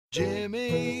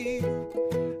Jimmy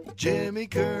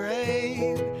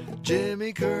Carrane.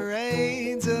 Jimmy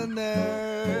Carrane's a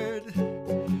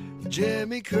nerd.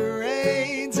 Jimmy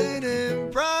Carrane's an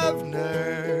improv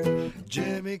nerd.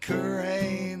 Jimmy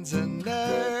Carrane's a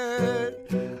nerd.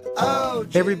 Oh,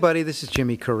 Hey everybody, this is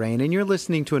Jimmy Carrane, and you're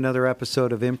listening to another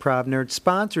episode of Improv Nerd,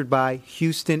 sponsored by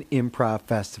Houston Improv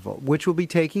Festival, which will be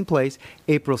taking place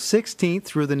April 16th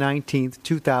through the 19th,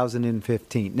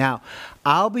 2015. Now,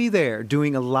 I'll be there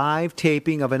doing a live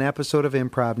taping of an episode of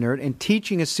Improv Nerd and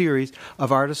teaching a series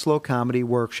of Artist Low comedy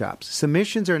workshops.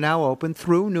 Submissions are now open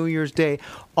through New Year's Day.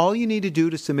 All you need to do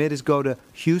to submit is go to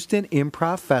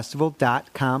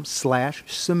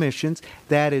HoustonImprovFestival.com/submissions.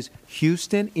 That is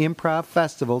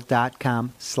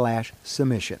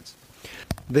HoustonImprovFestival.com/submissions.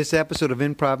 This episode of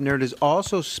Improv Nerd is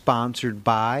also sponsored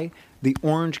by the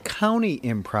Orange County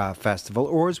Improv Festival,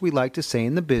 or as we like to say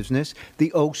in the business,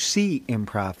 the OC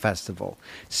Improv Festival.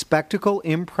 Spectacle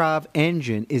Improv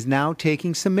Engine is now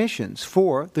taking submissions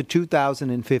for the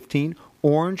 2015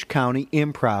 Orange County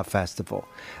Improv Festival,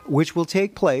 which will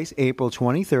take place April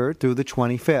 23rd through the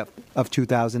 25th of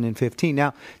 2015.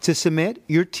 Now, to submit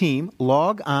your team,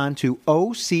 log on to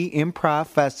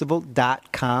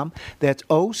OCImprovFestival.com. That's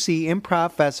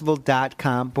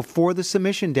OCImprovFestival.com before the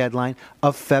submission deadline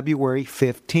of February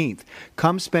 15th.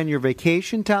 Come spend your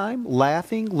vacation time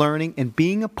laughing, learning, and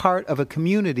being a part of a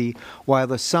community while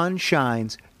the sun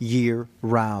shines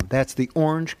year-round. That's the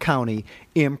Orange County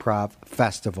Improv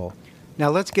Festival. Now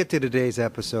let's get to today's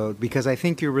episode, because I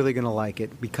think you're really going to like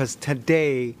it, because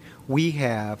today we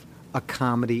have a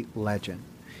comedy legend.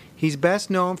 He's best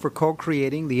known for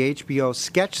co-creating the HBO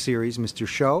sketch series Mr.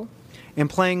 Show and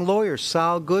playing lawyer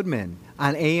Saul Goodman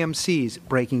on AMC's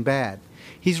Breaking Bad.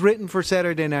 He's written for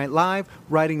Saturday Night Live,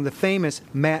 writing the famous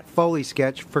Matt Foley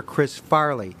sketch for Chris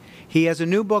Farley. He has a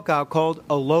new book out called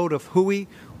A Load of Hooey.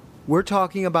 We're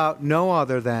talking about no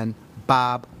other than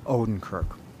Bob Odenkirk.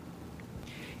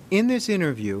 In this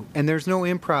interview, and there's no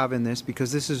improv in this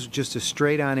because this is just a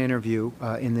straight-on interview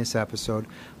in this episode,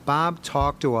 Bob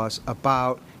talked to us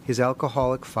about his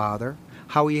alcoholic father,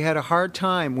 how he had a hard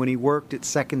time when he worked at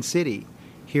Second City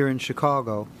here in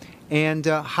Chicago, and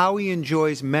how he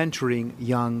enjoys mentoring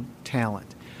young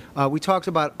talent. We talked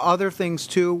about other things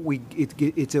too.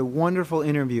 It's a wonderful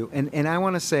interview. And I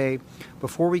want to say,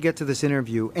 before we get to this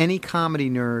interview, any comedy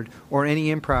nerd or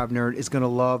any improv nerd is going to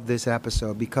love this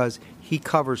episode because he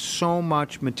covers so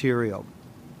much material.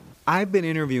 I've been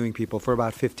interviewing people for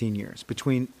about 15 years,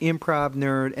 between Improv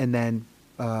Nerd and then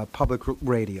public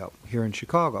radio here in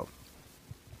Chicago.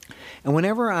 And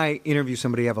whenever I interview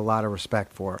somebody I have a lot of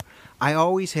respect for, I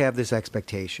always have this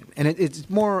expectation. And it's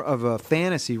more of a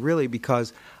fantasy, really,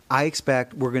 because I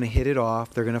expect we're going to hit it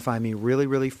off, they're going to find me really,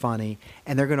 really funny,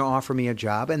 and they're going to offer me a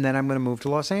job, and then I'm going to move to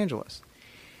Los Angeles.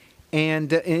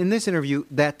 And in this interview,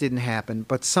 that didn't happen,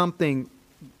 but something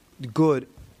good,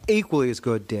 equally as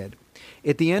good, did.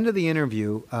 At the end of the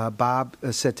interview, Bob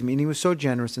said to me, and he was so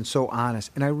generous and so honest,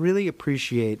 and I really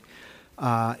appreciate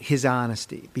his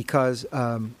honesty, because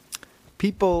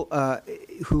people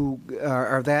who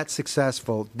are that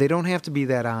successful, they don't have to be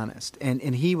that honest.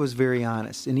 And he was very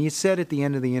honest. And he said at the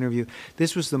end of the interview,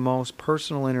 this was the most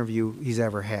personal interview he's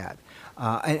ever had.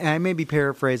 And I may be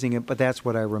paraphrasing it, but that's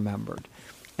what I remembered.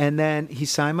 And then he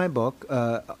signed my book,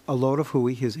 A Load of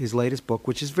Hooey, his latest book,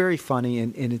 which is very funny,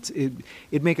 and it'd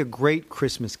make a great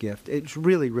Christmas gift. It's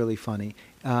really, really funny.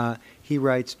 He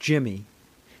writes, Jimmy,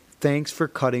 thanks for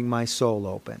cutting my soul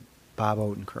open, Bob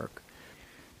Odenkirk.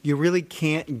 You really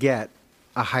can't get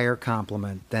a higher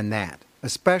compliment than that,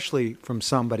 especially from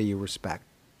somebody you respect.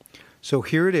 So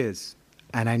here it is,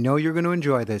 and I know you're going to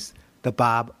enjoy this, the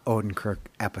Bob Odenkirk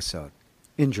episode.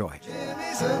 Enjoy.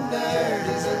 Jimmy's a nerd,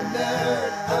 he's a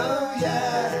nerd, oh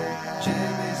yeah.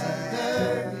 Jimmy's a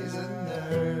nerd, he's a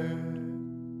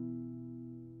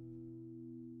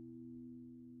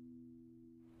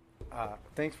nerd.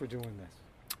 Thanks for doing this.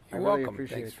 You're welcome.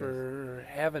 Thanks for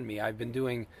having me. I've been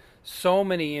doing so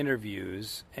many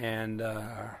interviews, and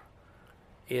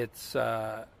it's...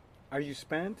 Are you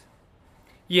spent?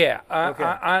 Yeah. Okay.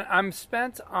 I'm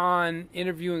spent on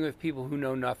interviewing with people who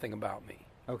know nothing about me.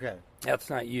 Okay. That's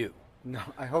not you. No,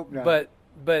 I hope not.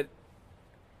 But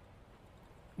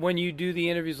when you do the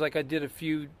interviews, like I did a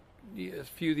few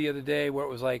the other day, where it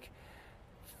was like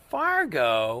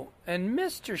Fargo and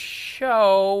Mr.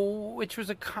 Show, which was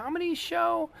a comedy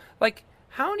show. Like,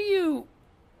 how do you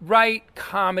write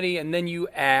comedy and then you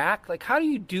act? Like, how do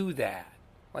you do that?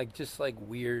 Like, just like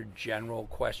weird general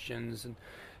questions. And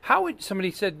how would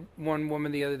somebody said, one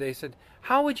woman the other day said,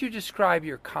 how would you describe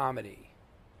your comedy?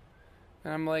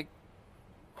 And I'm like,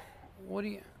 what do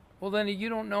you? Well, then you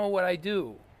don't know what I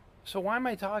do. So why am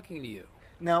I talking to you?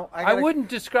 Now, I wouldn't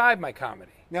describe my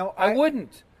comedy. No, I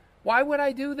wouldn't. Why would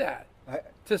I do that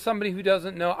to somebody who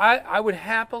doesn't know? I would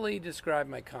happily describe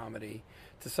my comedy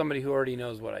to somebody who already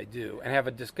knows what I do and have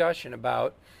a discussion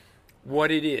about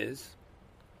what it is,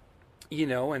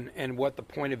 and what the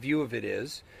point of view of it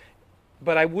is.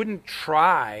 But I wouldn't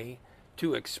try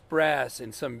to express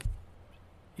in some,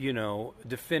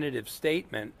 definitive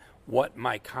statement what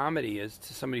my comedy is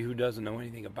to somebody who doesn't know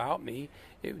anything about me.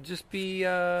 It would just be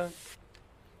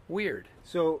weird.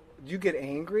 So, do you get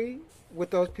angry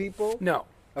with those people? No,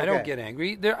 Okay. I don't get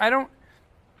angry.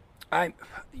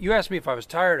 You asked me if I was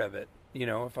tired of it,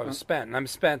 if I was spent, and I'm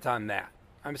spent on that.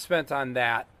 I'm spent on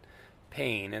that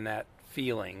pain and that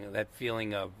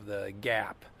feeling of the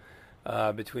gap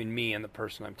between me and the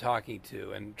person I'm talking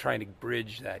to, and trying to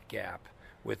bridge that gap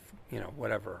with,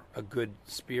 whatever, a good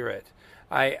spirit.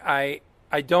 I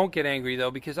don't get angry,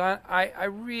 though, because I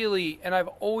really, and I've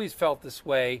always felt this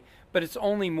way, but it's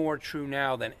only more true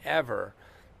now than ever.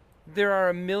 There are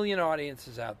a million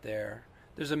audiences out there.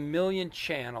 There's a million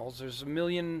channels. There's a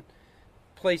million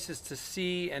places to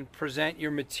see and present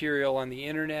your material on the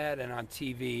internet and on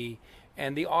TV.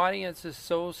 And the audience is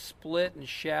so split and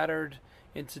shattered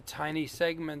into tiny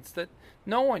segments that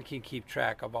no one can keep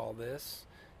track of all this.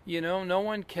 No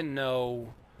one can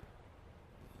know.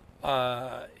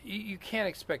 You can't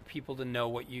expect people to know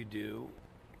what you do,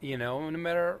 no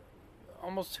matter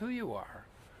almost who you are.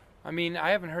 I mean, I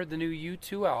haven't heard the new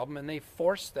U2 album, and they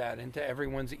forced that into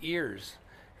everyone's ears,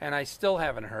 and I still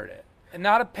haven't heard it. And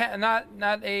not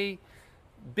a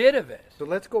bit of it. So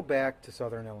let's go back to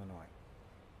Southern Illinois.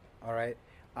 All right.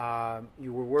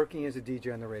 You were working as a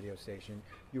DJ on the radio station.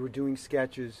 You were doing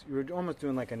sketches. You were almost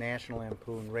doing like a National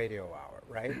Lampoon radio hour,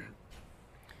 right?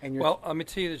 And well, let me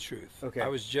tell you the truth. Okay. I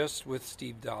was just with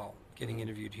Steve Dahl getting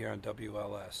interviewed here on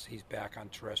WLS. He's back on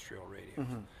terrestrial radio.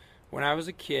 Mm-hmm. When I was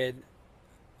a kid,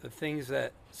 the things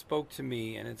that spoke to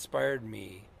me and inspired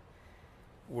me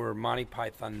were Monty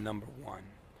Python #1,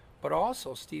 but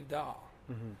also Steve Dahl.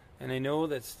 Mm-hmm. And I know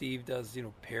that Steve does,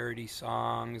 parody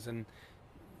songs and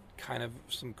kind of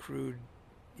some crude,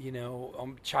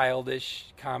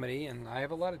 childish comedy. And I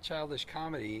have a lot of childish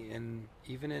comedy,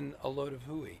 even in A Load of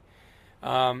Hooey.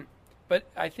 But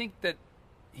I think that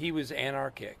he was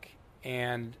anarchic,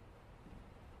 and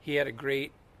he had a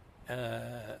great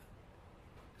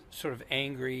sort of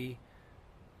angry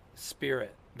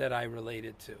spirit that I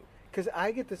related to. Because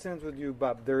I get the sense with you,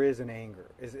 Bob, there is an anger.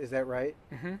 Is that right?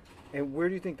 Mm-hmm. And where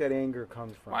do you think that anger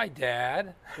comes from? My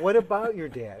dad. What about your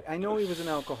dad? I know he was an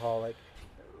alcoholic.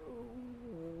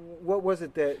 What was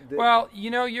it that... Well,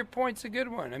 your point's a good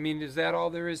one. I mean, is that all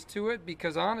there is to it?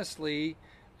 Because honestly,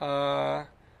 my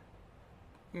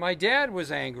dad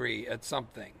was angry at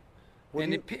something.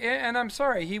 And I'm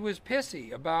sorry, he was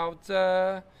pissy about...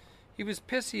 he was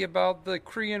pissy about the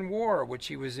Korean War, which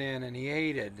he was in and he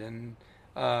hated. And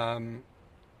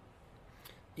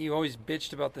he always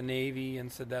bitched about the Navy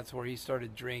and said that's where he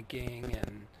started drinking.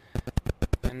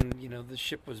 And the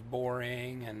ship was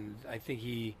boring. And I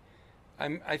think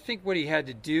what he had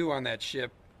to do on that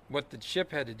ship, what the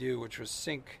ship had to do, which was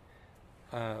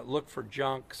look for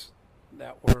junks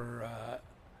that were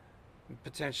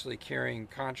potentially carrying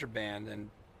contraband and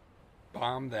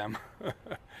bomb them,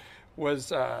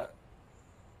 was kind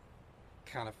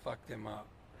of fucked him up.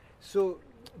 So,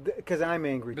 because I'm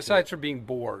angry Besides too. for being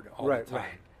bored all the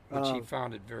time, which he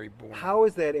found it very boring. How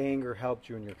has that anger helped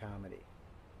you in your comedy?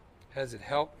 Has it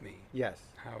helped me? Yes.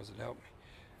 How has it helped me?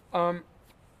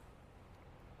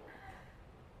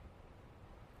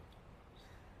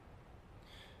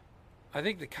 I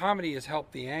think the comedy has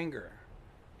helped the anger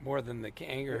more than the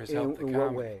anger has helped the comedy. In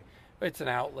what way? It's an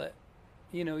outlet.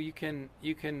 You can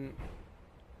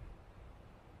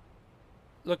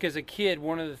look, as a kid,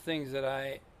 one of the things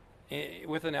that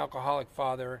with an alcoholic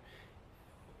father,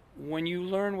 when you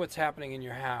learn what's happening in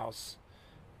your house,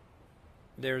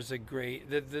 that's a great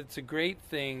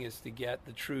thing is to get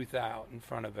the truth out in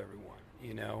front of everyone,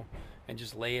 and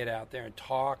just lay it out there and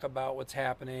talk about what's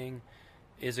happening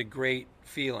is a great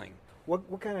feeling.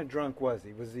 What kind of drunk was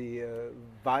he? Was he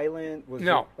violent?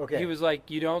 No. Okay. He was like,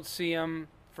 you don't see him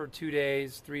for 2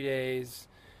 days, 3 days,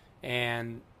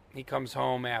 and he comes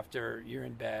home after you're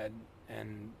in bed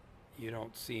and you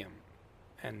don't see him.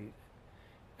 And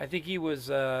I think he was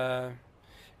at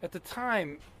the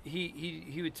time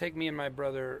he would take me and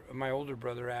my older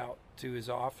brother out to his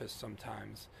office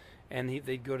sometimes, and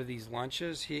they'd go to these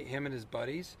lunches, him and his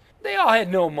buddies. They all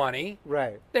had no money.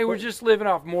 Right. They were just living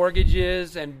off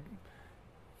mortgages and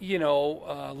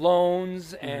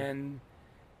loans and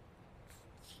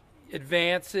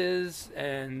advances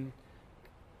and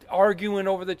arguing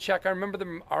over the check. I remember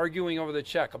them arguing over the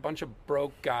check. A bunch of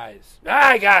broke guys.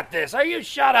 I got this. Are you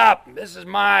shut up? This is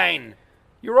mine.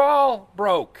 You're all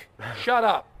broke. Shut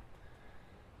up.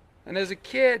 And as a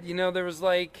kid, there was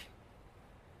like,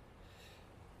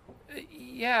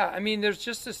 yeah, I mean, there's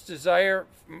just this desire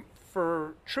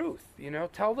for truth,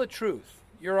 tell the truth.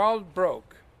 You're all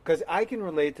broke. Because I can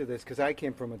relate to this because I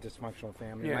came from a dysfunctional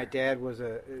family. Yeah. My dad was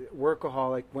a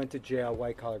workaholic, went to jail,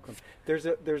 white-collar criminal. There's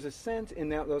a sense in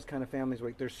those kind of families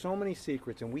where there's so many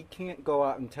secrets and we can't go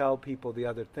out and tell people the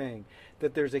other thing,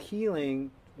 that there's a healing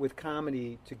with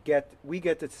comedy we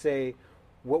get to say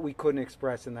what we couldn't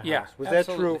express in the house. Was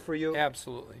absolutely. that true for you?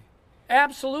 Absolutely.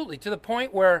 Absolutely. To the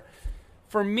point where,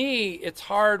 for me, it's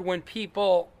hard when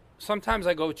sometimes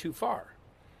I go too far.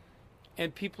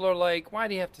 And people are like, why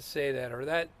do you have to say that?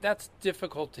 Or that's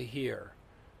difficult to hear,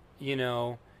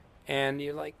 And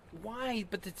you're like, why?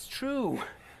 But it's true.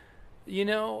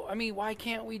 I mean, why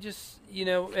can't we just,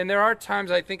 And there are times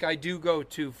I think I do go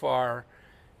too far.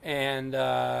 And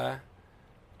I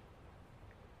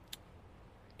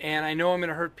know I'm going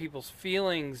to hurt people's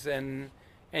feelings. And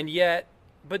yet,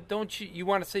 but don't you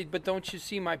want to say, but don't you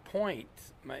see my point?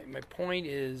 My point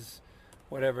is,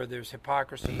 whatever, there's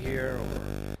hypocrisy here,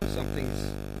 or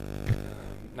something's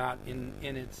not in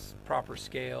its proper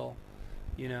scale,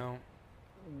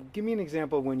 Give me an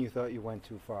example of when you thought you went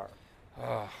too far.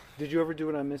 Did you ever do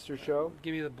it on Mr. Show?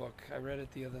 Give me the book. I read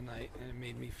it the other night, and it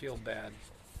made me feel bad.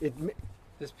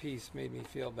 This piece made me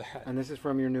feel bad. And this is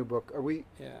from your new book. Are we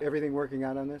everything working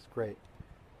out on this? Great.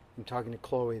 I'm talking to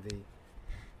Chloe,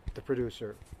 the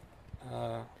producer.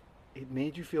 It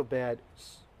made you feel bad.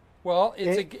 Well,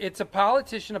 it's a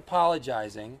politician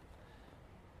apologizing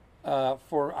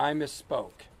for I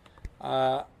misspoke.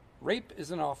 Rape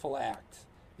is an awful act.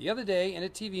 The other day in a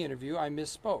TV interview, I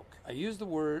misspoke. I used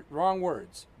the wrong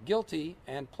words, guilty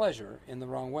and pleasure, in the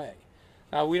wrong way.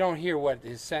 Now, we don't hear what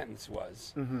his sentence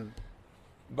was,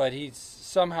 but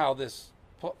somehow this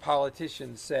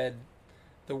politician said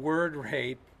the word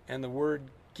rape and the word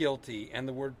guilty and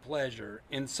the word pleasure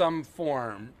in some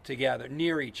form together,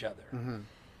 near each other.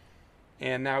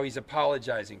 And now he's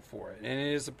apologizing for it. And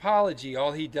in his apology,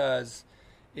 all he does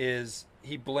is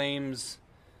he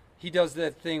does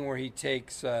that thing where he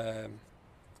takes,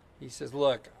 he says,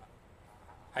 look,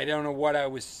 I don't know what I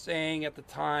was saying at the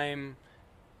time.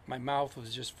 My mouth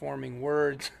was just forming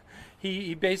words.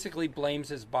 He basically blames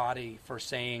his body for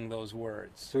saying those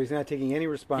words. So he's not taking any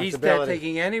responsibility. He's not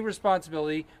taking any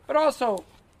responsibility, but also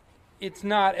it's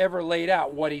not ever laid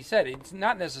out what he said. It's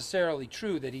not necessarily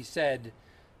true that he said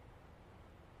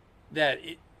that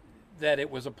it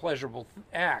was a pleasurable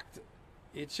act.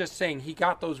 It's just saying he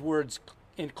got those words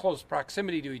in close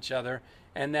proximity to each other,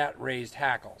 and that raised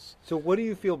hackles. So what do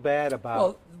you feel bad about?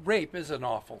 Well, rape is an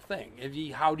awful thing.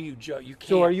 How do you judge? You can't.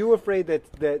 So are you afraid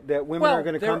that women are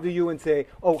going to come to you and say,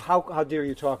 oh, how dare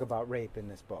you talk about rape in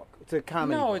this book? It's a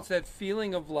comedy book. It's that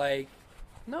feeling of like,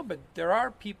 no, but there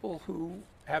are people who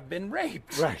have been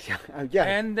raped. Right, yeah.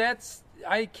 And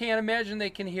I can't imagine they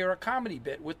can hear a comedy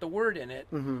bit with the word in it,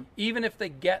 even if they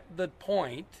get the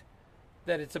point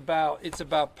that it's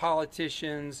about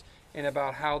politicians and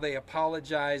about how they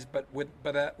apologize, but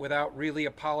without really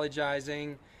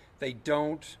apologizing. They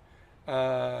don't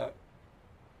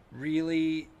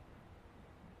really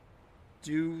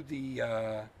do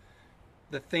the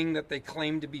thing that they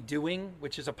claim to be doing,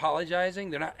 which is apologizing.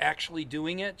 They're not actually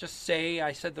doing it. Just say,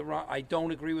 I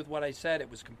don't agree with what I said. It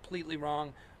was completely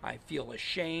wrong. I feel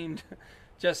ashamed.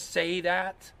 Just say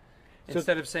that.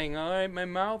 Instead of saying, my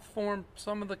mouth formed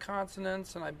some of the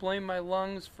consonants and I blame my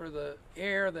lungs for the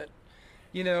air that,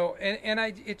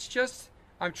 it's just,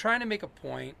 I'm trying to make a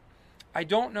point. I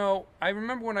don't know. I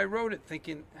remember when I wrote it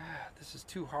thinking, this is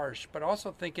too harsh, but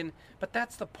also thinking, but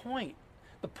that's the point.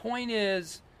 The point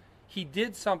is he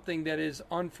did something that is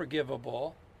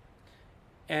unforgivable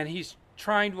and he's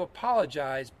trying to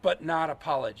apologize, but not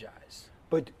apologize.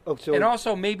 And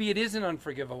also maybe it isn't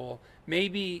unforgivable.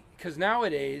 Maybe, because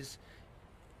nowadays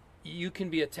you can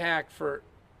be attacked for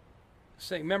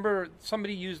saying, remember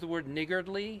somebody used the word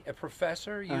niggardly, a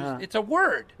professor used, it's a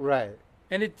word. Right.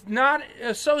 And it's not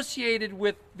associated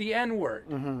with the N-word.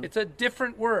 It's a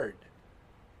different word.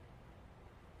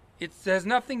 It has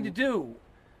nothing to do.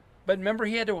 But remember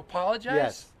he had to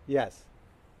apologize? Yes.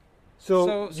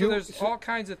 So there's all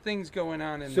kinds of things going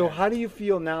on in there. So how do you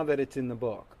feel now that it's in the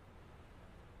book?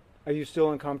 Are you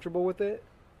still uncomfortable with it?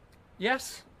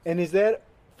 Yes. And is that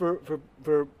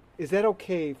is that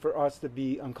okay for us to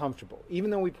be uncomfortable? Even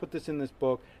though we put this in this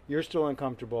book, you're still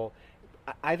uncomfortable.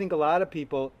 I think a lot of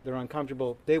people, they're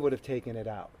uncomfortable, they would have taken it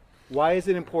out. Why is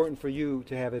it important for you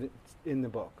to have it in the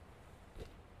book?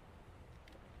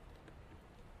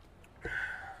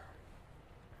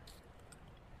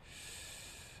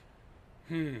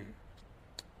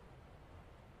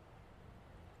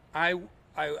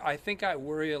 I think I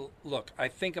worry. Look, I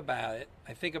think about it.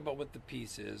 I think about what the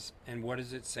piece is and what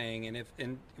is it saying,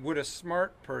 and would a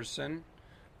smart person,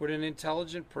 would an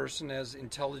intelligent person as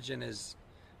intelligent as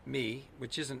me,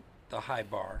 which isn't the high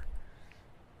bar,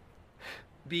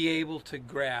 be able to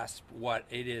grasp what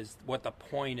it is, what the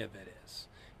point of it is?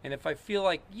 And if I feel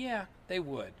like, yeah, they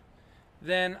would,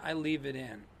 then I leave it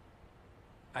in.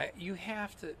 You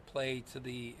have to play to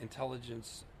the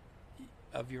intelligence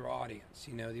of your audience,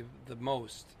 the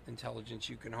most intelligence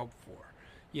you can hope for.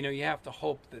 You have to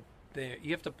hope that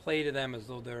you have to play to them as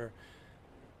though they're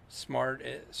smart,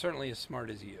 certainly as smart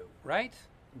as you, right?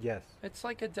 Yes. It's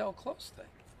like a Del Close thing.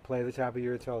 Play the top of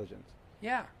your intelligence.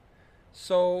 Yeah.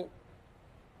 So,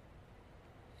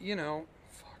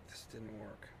 fuck, this didn't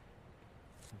work.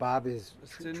 Bob is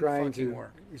This trying to.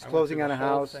 work. He's I went closing through on the a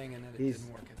whole house. thing and then it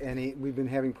didn't work. We've been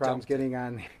having problems Dumped it. getting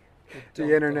on Dumped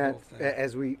the internet whole thing.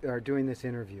 as we are doing this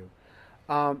interview.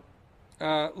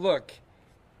 Look,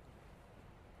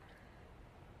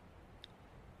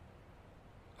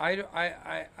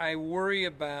 I worry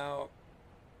about,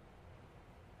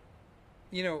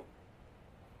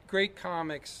 great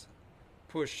comics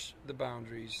push the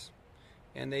boundaries,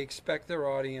 and they expect their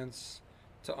audience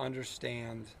to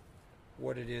understand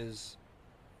what it is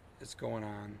that's going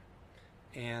on.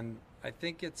 And I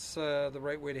think it's the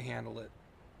right way to handle it.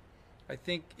 I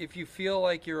think if you feel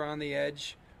like you're on the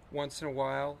edge once in a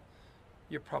while,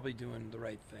 you're probably doing the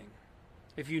right thing.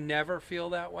 If you never feel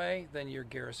that way, then you're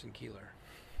Garrison Keillor.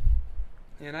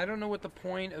 And I don't know what the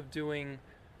point of doing...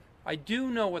 I do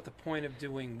know what the point of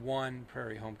doing one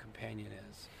Prairie Home Companion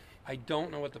is. I don't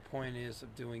know what the point is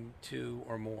of doing 2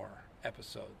 or more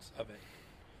episodes of it.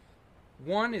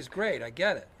 1 is great, I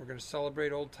get it. We're going to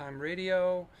celebrate old-time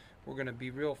radio. We're going to be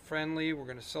real friendly. We're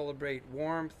going to celebrate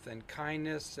warmth and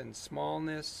kindness and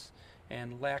smallness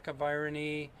and lack of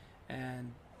irony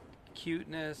and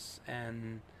cuteness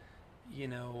and,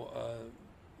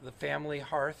 the family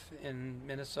hearth in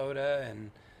Minnesota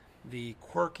and the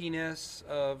quirkiness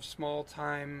of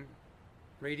small-time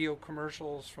radio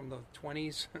commercials from the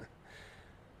 20s.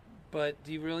 But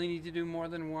do you really need to do more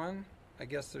than 1? I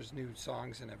guess there's new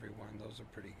songs in every one. Those are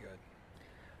pretty good.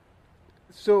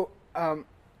 So,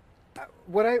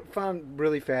 what I found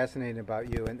really fascinating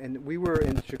about you, and we were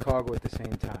in Chicago at the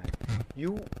same time.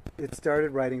 You had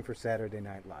started writing for Saturday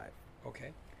Night Live.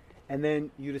 Okay. And then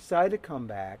you decided to come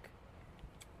back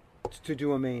to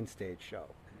do a main stage show.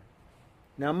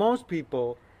 Now, most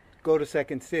people go to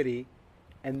Second City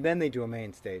and then they do a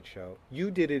main stage show. You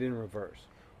did it in reverse.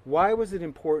 Why was it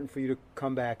important for you to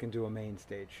come back and do a main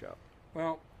stage show?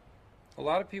 Well, a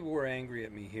lot of people were angry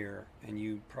at me here, and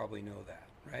you probably know that,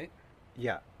 right?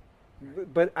 Yeah.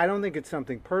 But I don't think it's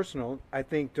something personal.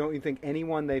 Don't you think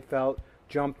anyone they felt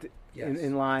jumped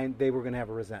in line, they were going to have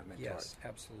a resentment towards? Yes,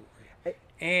 absolutely.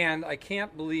 And I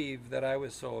can't believe that I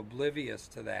was so oblivious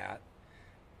to that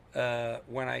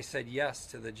when I said yes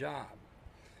to the job,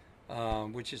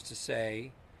 which is to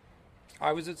say,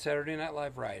 I was at Saturday Night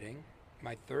Live writing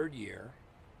my 3rd year,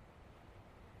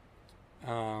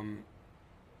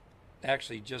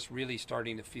 actually just really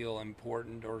starting to feel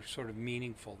important or sort of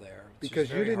meaningful there. Because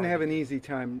you didn't have an easy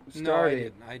time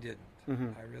starting. No, I didn't. Mm-hmm.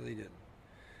 I really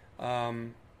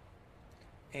didn't.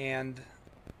 And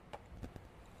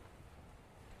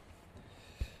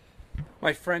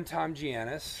my friend Tom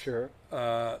Giannis Sure.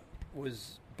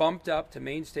 Was bumped up to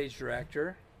main stage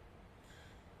director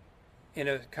in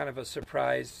a kind of a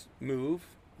surprise move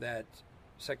that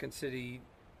Second City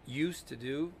used to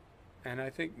do, and I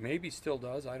think maybe still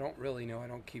does. I don't really know. I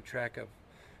don't keep track of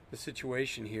the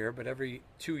situation here, but every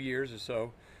 2 years or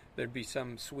so, there'd be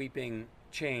some sweeping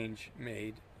change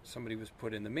made. Somebody was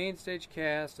put in the main stage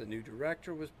cast, a new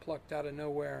director was plucked out of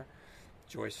nowhere.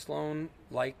 Joyce Sloan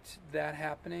liked that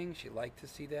happening. She liked to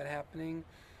see that happening.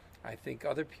 I think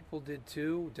other people did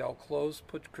too. Del Close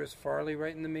put Chris Farley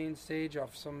right in the main stage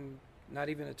off not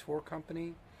even a tour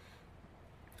company.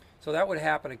 So that would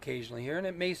happen occasionally here, and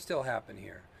it may still happen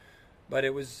here. But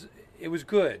it was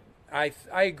good. I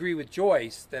agree with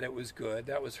Joyce that it was good.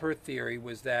 That was her theory,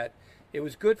 was that it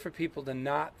was good for people to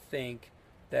not think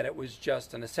that it was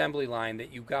just an assembly line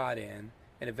that you got in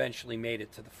and eventually made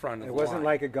it to the front of the line. It wasn't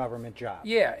like a government job.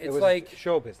 Yeah, it it's was like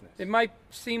show business. It might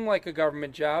seem like a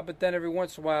government job, but then every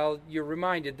once in a while you're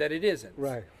reminded that it isn't.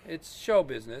 Right. It's show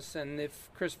business, and if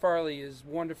Chris Farley is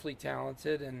wonderfully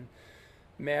talented and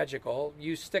magical,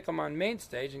 you stick him on main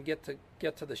stage and get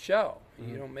to the show.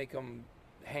 Mm-hmm. You don't make him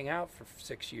hang out for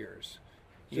 6 years.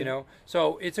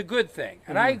 So it's a good thing,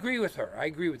 and I agree with her. I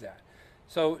agree with that.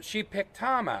 So she picked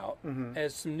Tom out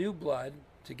as some new blood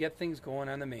to get things going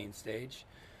on the main stage.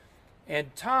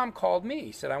 And Tom called me.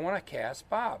 He said, I want to cast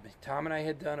Bob. Tom and I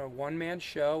had done a one-man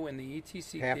show in the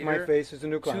ETC Half Theater. My Face is a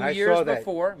New Clown. 2 I years saw that.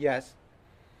 before. Yes.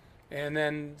 And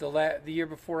then the year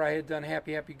before I had done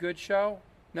Happy Happy Good Show.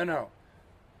 No.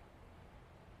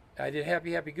 I did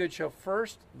Happy Happy Good Show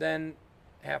first, then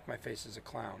Half My Face is a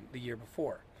Clown the year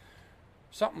before.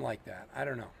 Something like that. I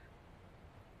don't know.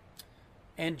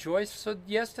 And Joyce said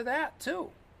yes to that, too.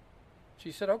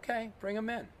 She said, okay, bring him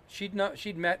in. She'd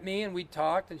met me, and we'd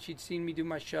talked, and she'd seen me do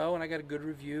my show, and I got a good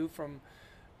review from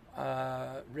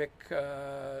Rick...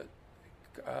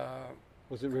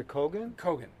 was it Rick Hogan?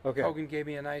 Kogan. Okay. Kogan gave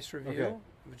me a nice review, Okay.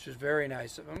 which is very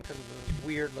nice of him because it was a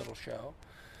weird little show.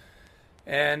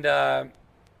 And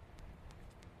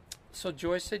so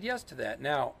Joyce said yes to that.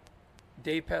 Now,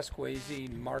 Dave Pasquazi,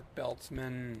 Mark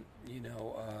Beltzman,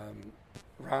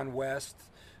 Ron West,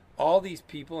 all these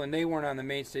people, and they weren't on the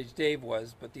main stage. Dave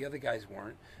was, but the other guys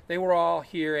weren't. They were all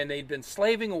here, and they'd been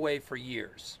slaving away for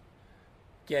years,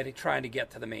 trying to get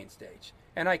to the main stage.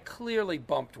 And I clearly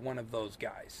bumped one of those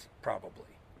guys, probably.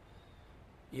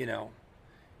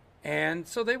 And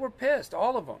so they were pissed.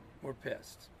 All of them were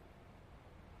pissed.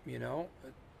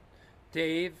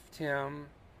 Dave, Tim,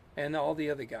 and all the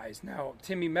other guys. Now,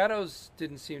 Timmy Meadows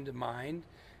didn't seem to mind,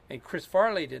 and Chris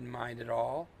Farley didn't mind at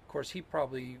all. Of course, he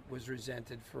probably was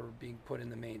resented for being put in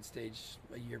the main stage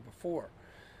a year before.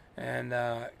 And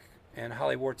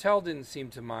Holly Wartell didn't seem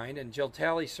to mind, and Jill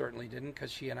Talley certainly didn't,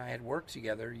 because she and I had worked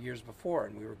together years before,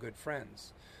 and we were good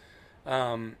friends.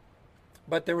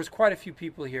 But there was quite a few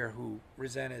people here who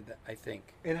resented, I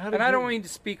think. And I don't mean to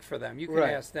speak for them. You can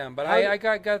ask them. But I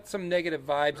got some negative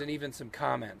vibes and even some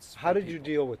comments. How did you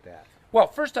deal with that? Well,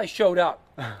 first I showed up,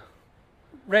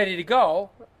 ready to go.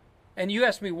 And you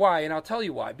asked me why, and I'll tell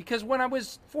you why. Because when I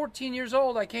was 14 years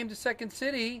old, I came to Second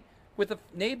City with a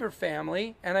neighbor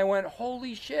family, and I went,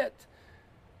 holy shit.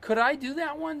 Could I do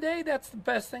that one day? That's the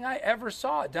best thing I ever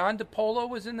saw. Don DePolo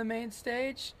was in the main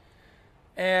stage,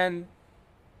 and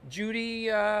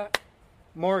Judy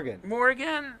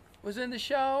Morgan was in the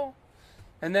show.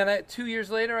 And then 2 years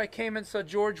later, I came and saw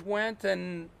George Wendt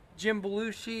and Jim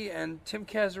Belushi and Tim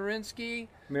Kazurinsky.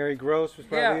 Mary Gross was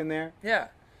probably in there. Yeah.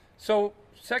 So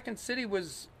Second City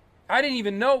was, I didn't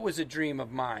even know it was a dream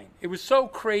of mine. It was so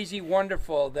crazy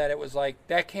wonderful that it was like,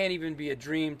 that can't even be a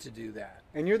dream to do that.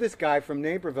 And you're this guy from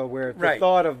Naperville where the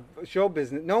thought of show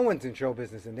business, no one's in show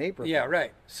business in Naperville. Yeah,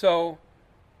 right. So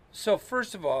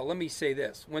first of all, let me say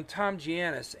this. When Tom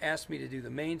Giannis asked me to do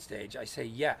the main stage, I say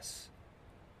yes.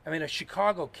 I mean, a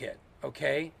Chicago kid,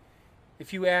 okay?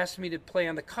 If you asked me to play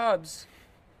on the Cubs,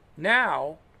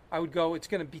 now I would go, it's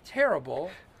going to be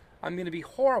terrible. I'm going to be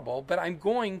horrible, but I'm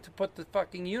going to put the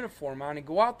fucking uniform on and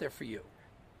go out there for you.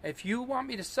 If you want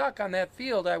me to suck on that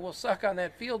field, I will suck on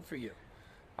that field for you.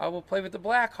 I will play with the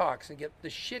Blackhawks and get the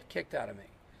shit kicked out of me.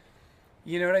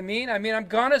 You know what I mean? I'm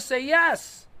going to say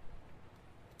yes.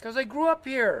 Because I grew up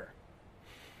here.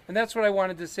 And that's what I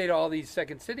wanted to say to all these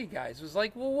Second City guys. It was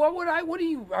like, well,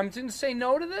 I'm going to say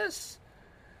no to this?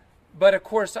 But, of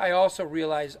course, I also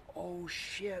realized, oh,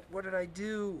 shit, what did I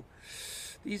do?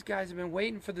 These guys have been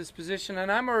waiting for this position,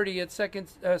 and I'm already at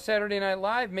Saturday Night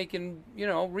Live making,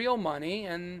 real money.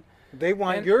 And they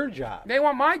want your job. They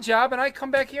want my job, and I come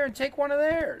back here and take one of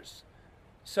theirs.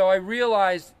 So I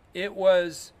realized it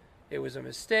was a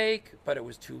mistake, but it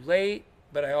was too late.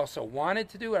 But I also wanted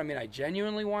to do it. I mean, I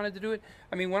genuinely wanted to do it.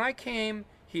 I mean, when I came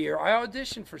here, I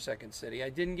auditioned for Second City. I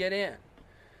didn't get in.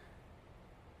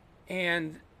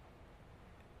 And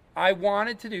I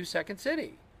wanted to do Second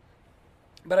City.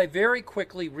 But I very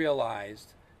quickly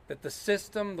realized that the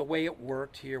system, the way it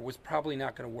worked here, was probably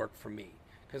not going to work for me.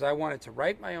 Because I wanted to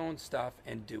write my own stuff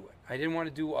and do it. I didn't want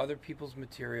to do other people's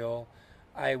material.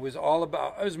 I was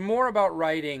more about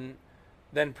writing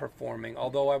than performing,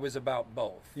 although I was about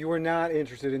both. You were not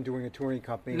interested in doing a touring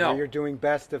company where you're doing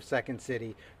Best of Second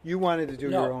City. You wanted to do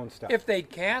your own stuff. If they'd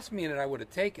cast me in it, I would have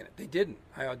taken it. They didn't.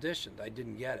 I auditioned. I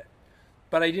didn't get it.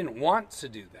 But I didn't want to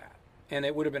do that. And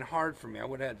it would have been hard for me. I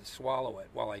would have had to swallow it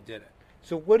while I did it.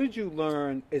 So what did you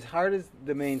learn, as hard as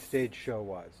the main stage show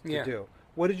was to do,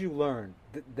 what did you learn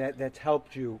that's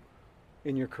helped you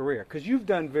in your career? Because you've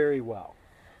done very well.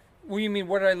 Well, you mean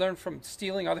what did I learn from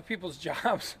stealing other people's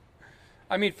jobs?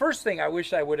 I mean, first thing, I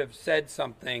wish I would have said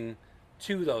something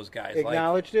to those guys.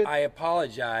 Acknowledged it? I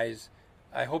apologize.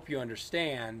 I hope you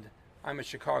understand. I'm a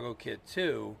Chicago kid,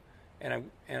 too. And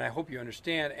I hope you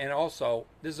understand. And also,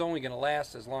 this is only going to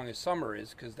last as long as summer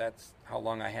is, because that's how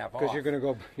long I have off. Because you're going to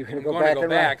go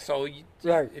back. Right. So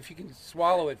if you can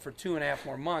swallow it for 2.5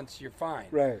 more months, you're fine.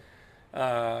 Right.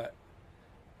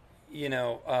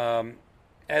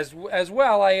 As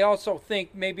well, I also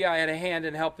think maybe I had a hand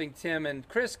in helping Tim and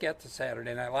Chris get to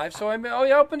Saturday Night Live. So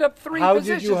I opened up 3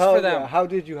 positions for them. How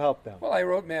did you help them? Well, I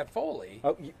wrote Matt Foley.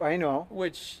 Oh, I know.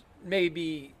 Which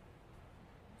maybe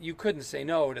you couldn't say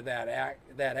no to that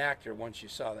actor once you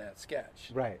saw that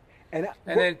sketch. Right. And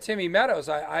then Timmy Meadows,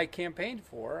 I campaigned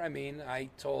for. I mean, I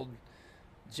told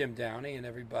Jim Downey and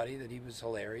everybody that he was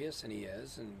hilarious, and he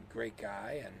is, and great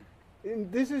guy. And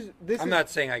I'm not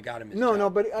saying I got him. No,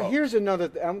 but here's another.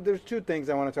 There's 2 things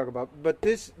I want to talk about. But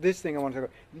this thing I want to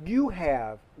talk about. You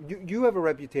have a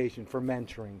reputation for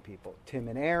mentoring people. Tim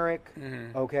and Eric.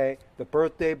 Mm-hmm. Okay, the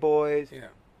Birthday Boys. Yeah.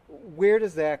 Where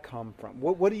does that come from?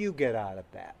 What do you get out of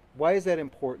that? Why is that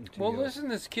important to you? Well, listen,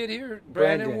 this kid here,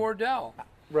 Brandon Wardell.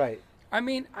 Right. I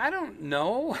mean, I don't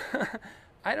know.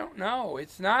 I don't know.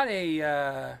 It's not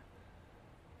a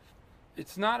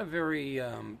very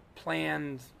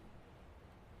planned.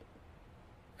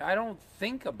 I don't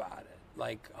think about it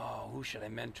like, oh, who should I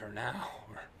mentor now?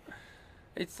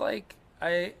 It's like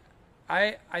I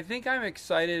think I'm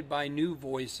excited by new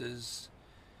voices,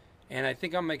 and I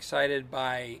think I'm excited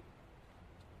by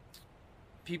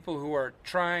people who are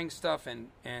trying stuff, and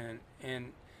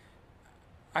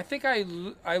I think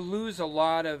I lose a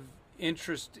lot of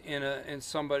interest in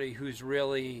somebody who's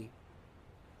really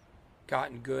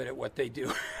gotten good at what they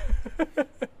do.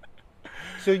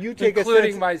 So you take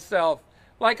including myself.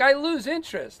 Like, I lose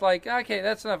interest. Like, okay,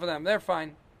 that's enough of them. They're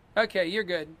fine. Okay, you're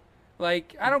good.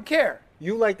 Like, I don't care.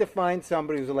 You like to find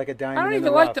somebody who's like a diamond I don't in even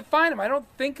the like rough. to find them. I don't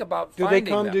think about do finding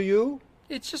they come them. to you?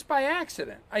 It's just by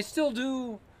accident. I still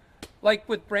do. Like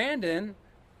with Brandon,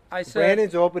 I said...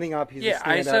 Brandon's opening up. He's a stand-up.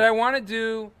 I said I want to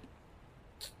do...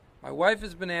 My wife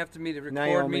has been after me to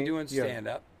record me doing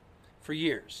stand-up for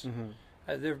years.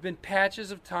 Mm-hmm. There have been patches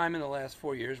of time in the last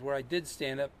 4 years where I did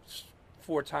stand-up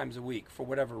 4 times a week for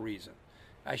whatever reason.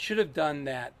 I should have done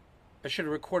that. I should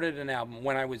have recorded an album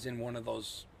when I was in one of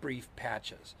those brief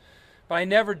patches. But I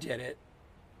never did it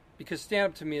because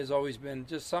stand-up to me has always been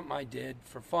just something I did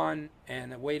for fun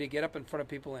and a way to get up in front of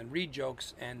people and read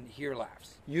jokes and hear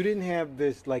laughs. You didn't have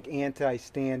this like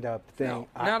anti-stand-up thing. No,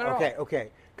 not at all.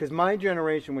 Okay. Because my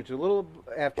generation, which is a little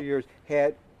after yours,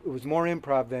 it was more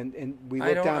improv than, and we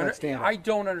looked down at stand-up. I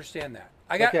don't understand that.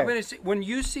 When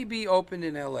UCB opened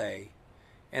in L.A.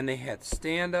 and they had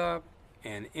stand-up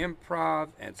and improv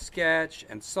and sketch,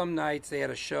 and some nights they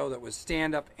had a show that was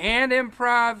stand-up and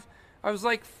improv, I was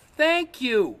like, thank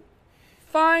you.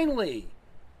 Finally.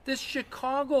 This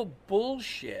Chicago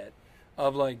bullshit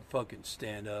of like fucking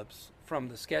stand-ups from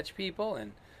the sketch people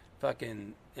and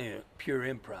fucking pure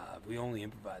improv. We only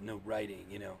improvise, no writing,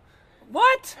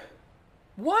 What?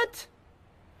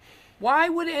 Why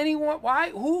would anyone,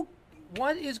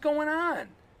 what is going on?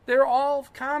 They're all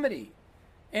comedy.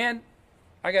 And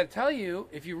I got to tell you,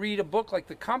 if you read a book like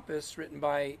The Compass, written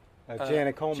by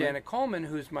Janet Coleman,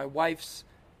 who's my wife's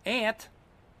aunt,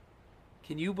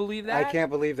 can you believe that? I can't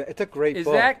believe that. It's a great book.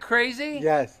 Is that crazy?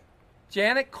 Yes.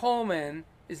 Janet Coleman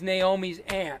is Naomi's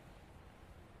aunt.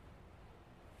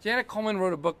 Janet Coleman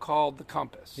wrote a book called The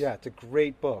Compass. Yeah, it's a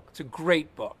great book. It's a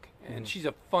great book. And she's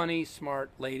a funny, smart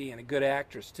lady and a good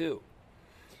actress, too.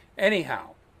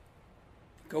 Anyhow,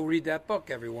 go read that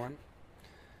book, everyone.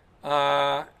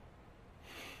 Severn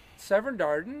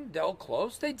Darden, Del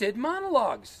Close, they did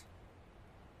monologues.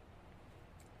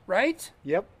 Right?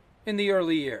 Yep. In the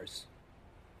early years.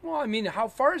 Well, I mean, how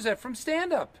far is that from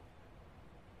stand-up?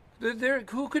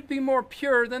 Who could be more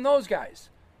pure than those guys?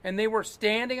 And they were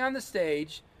standing on the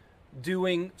stage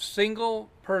doing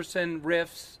single-person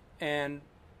riffs and,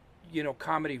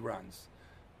 comedy runs.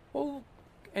 Well,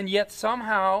 and yet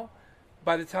somehow,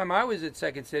 by the time I was at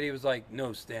Second City, it was like,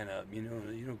 no stand-up. You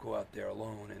don't go out there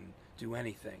alone and do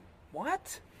anything.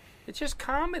 What? It's just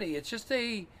comedy. It's just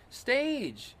a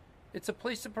stage. It's a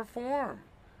place to perform.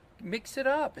 Mix it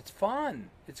up. It's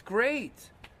fun. It's great.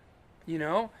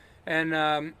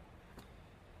 And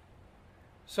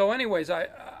so anyways,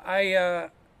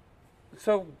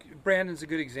 so Brandon's a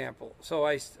good example. So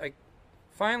I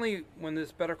finally, when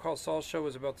this Better Call Saul show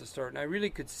was about to start, and I really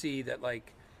could see that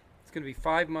like it's going to be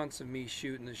 5 months of me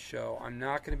shooting this show. I'm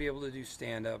not going to be able to do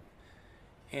stand-up.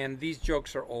 And these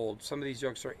jokes are old. Some of these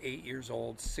jokes are 8 years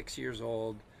old, 6 years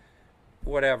old,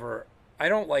 whatever. I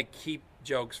don't like keep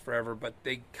jokes forever, but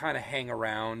they kind of hang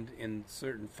around in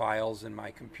certain files in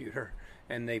my computer,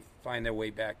 and they find their way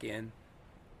back in.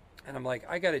 And I'm like,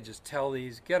 I got to just tell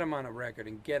these, get them on a record,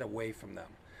 and get away from them.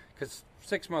 Because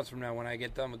 6 months from now, when I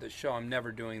get done with this show, I'm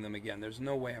never doing them again. There's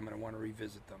no way I'm going to want to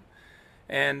revisit them.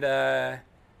 And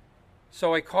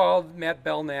so I called Matt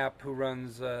Belknap, who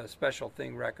runs Special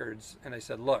Thing Records, and I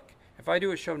said, look, if I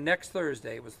do a show next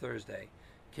Thursday, it was Thursday,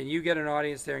 can you get an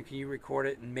audience there and can you record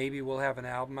it and maybe we'll have an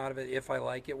album out of it if I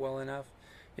like it well enough?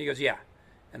 He goes, yeah.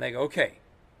 And I go, okay,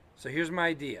 so here's my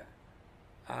idea.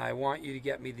 I want you to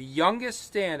get me the youngest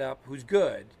stand-up who's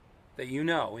good that you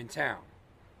know in town.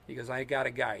 He goes, I got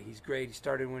a guy. He's great. He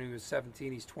started when he was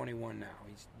 17. He's 21 now.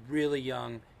 He's really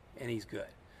young, and he's good.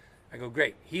 I go,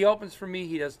 great. He opens for me.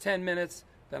 He does 10 minutes.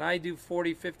 Then I do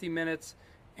 40, 50 minutes.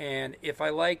 And if I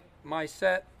like my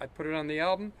set, I put it on the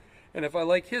album. And if I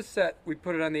like his set, we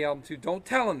put it on the album too. Don't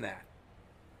tell him that.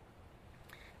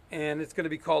 And it's going to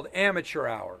be called Amateur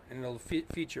Hour, and it'll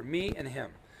feature me and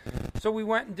him. So we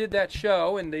went and did that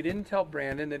show, and they didn't tell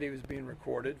Brandon that he was being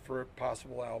recorded for a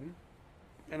possible album.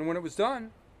 And when it was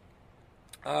done,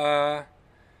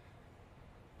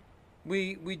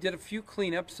 we did a few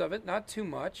cleanups of it, not too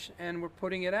much, and we're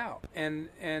putting it out. And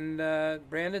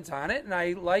Brandon's on it, and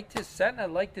I liked his set, and I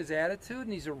liked his attitude,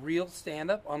 and he's a real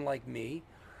stand-up, unlike me.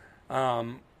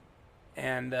 I've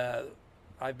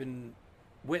been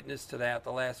witness to that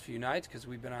the last few nights because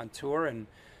we've been on tour, and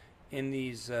in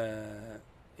these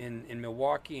in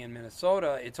Milwaukee and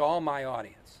Minnesota, it's all my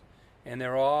audience, and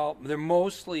they're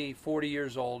mostly 40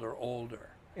 years old or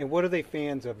older. And what are they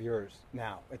fans of yours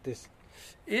now at this?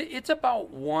 It's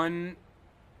about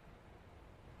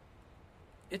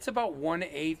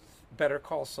 1/8 Better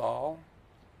Call Saul,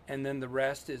 and then the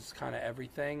rest is kind of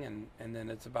everything, and then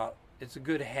it's a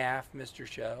good half Mr.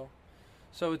 Show.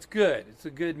 So it's good. It's a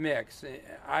good mix.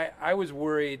 I was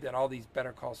worried that all these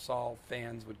Better Call Saul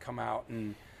fans would come out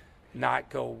and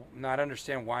not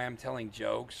understand why I'm telling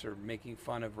jokes or making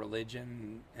fun of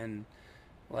religion and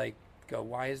like go,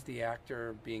 why is the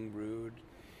actor being rude?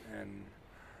 And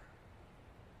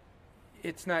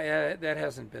it's not. That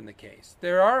hasn't been the case.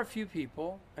 There are a few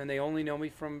people, and they only know me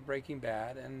from Breaking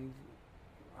Bad, and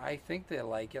I think they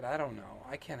like it. I don't know.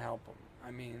 I can't help them.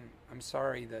 I mean, I'm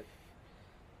sorry that.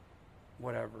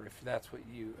 Whatever, if that's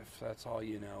all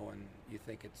you know, and you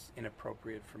think it's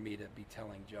inappropriate for me to be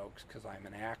telling jokes because I'm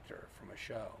an actor from a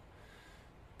show,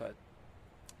 but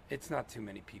it's not too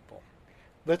many people.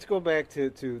 Let's go back to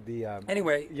the.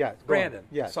 Anyway, yeah, Brandon,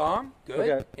 yes. saw him, good,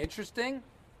 okay. Interesting.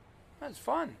 That's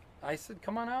fun. I said,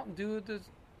 come on out and do it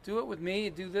with me.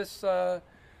 Do this, show,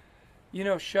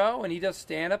 and he does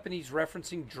stand up, and he's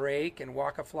referencing Drake and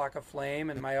Waka Flocka Flame,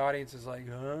 and my audience is like,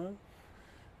 huh?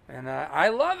 And I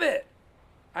love it.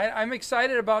 I'm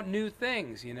excited about new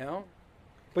things,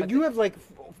 But you have like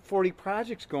 40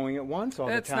 projects going at once all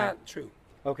the time. That's not true.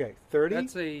 Okay, 30?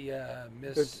 That's a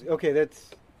miss. Okay,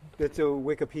 that's a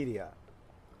Wikipedia.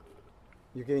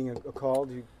 You're getting a call?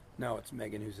 No, it's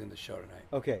Megan who's in the show tonight.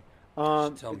 Okay.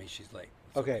 Tell me she's late.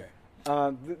 It's okay.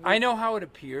 I know how it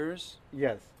appears.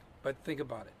 Yes. But think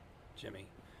about it, Jimmy.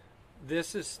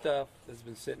 This is stuff that's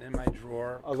been sitting in my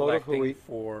drawer A Load of Hooey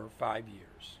for 5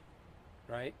 years,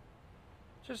 right?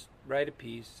 Just write a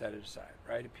piece, set it aside.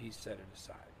 Write a piece, set it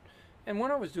aside. And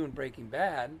when I was doing Breaking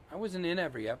Bad, I wasn't in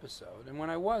every episode. And when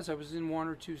I was in 1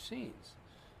 or 2 scenes.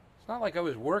 It's not like I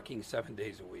was working 7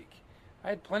 days a week. I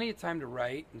had plenty of time to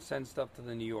write and send stuff to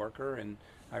the New Yorker, and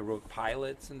I wrote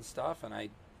pilots and stuff, and I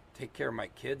take care of my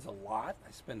kids a lot.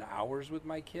 I spend hours with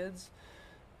my kids,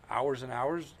 hours and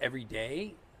hours every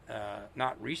day.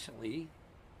 Not recently,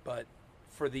 but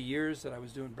for the years that I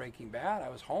was doing Breaking Bad, I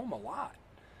was home a lot.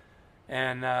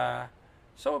 And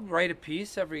so write a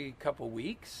piece every couple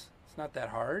weeks. It's not that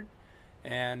hard.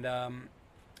 And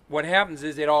what happens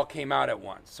is it all came out at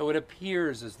once. So it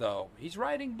appears as though he's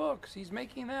writing books, he's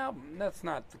making an album. That's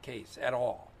not the case at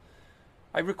all.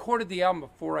 I recorded the album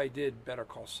before I did Better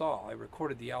Call Saul. I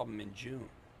recorded the album in June.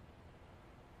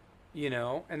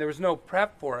 And there was no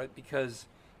prep for it because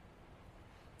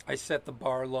I set the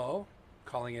bar low,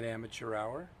 calling it Amateur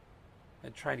Hour,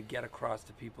 and trying to get across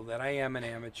to people that I am an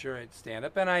amateur at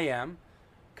stand-up, and I am,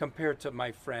 compared to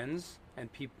my friends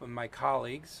and people, my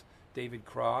colleagues, David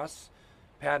Cross,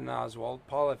 Patton Oswalt,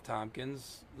 Paul F.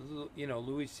 Tompkins,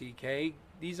 Louis C.K.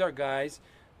 These are guys.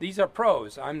 These are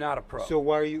pros. I'm not a pro. So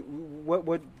why are you?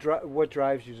 What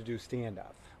drives you to do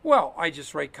stand-up? Well, I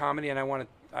just write comedy, and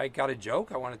I got a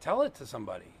joke. I want to tell it to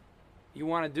somebody. You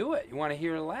want to do it. You want to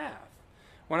hear a laugh.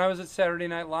 When I was at Saturday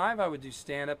Night Live, I would do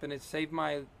stand-up, and it saved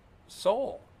my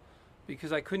soul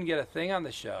because I couldn't get a thing on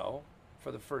the show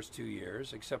for the first 2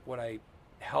 years except what I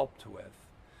helped with.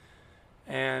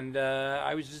 And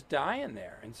I was just dying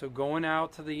there. And so going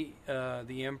out to the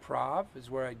Improv is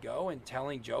where I'd go, and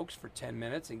telling jokes for 10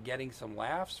 minutes and getting some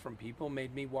laughs from people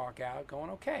made me walk out going,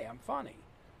 okay, I'm funny.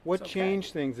 What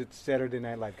changed things at Saturday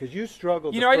Night Live? Because you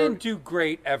struggled. I didn't do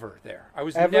great ever there. I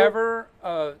was never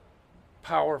a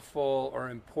powerful or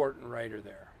important writer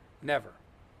there. Never.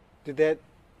 Did that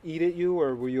eat at you,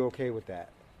 or were you okay with that?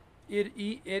 It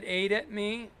ate at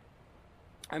me.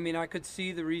 I mean, I could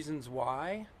see the reasons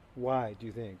why. Why do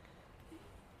you think?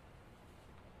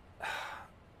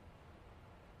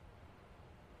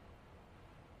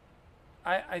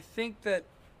 I think that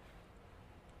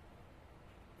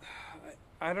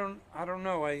I don't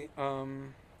know.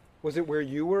 Was it where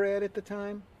you were at the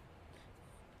time?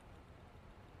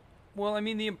 Well, I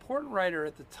mean, the important writer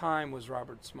at the time was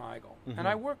Robert Smigel, and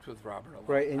I worked with Robert a lot.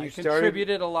 Right, and I you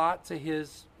contributed a lot to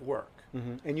his work.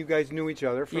 And you guys knew each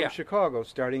other from Chicago,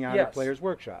 starting out at Players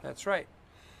Workshop. That's right.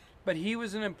 But he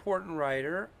was an important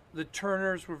writer. The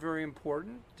Turners were very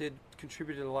important.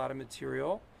 Contributed a lot of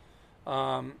material,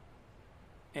 and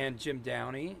Jim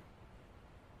Downey.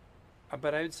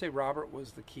 But I would say Robert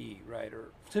was the key writer.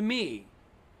 To me,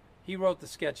 he wrote the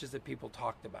sketches that people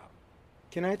talked about.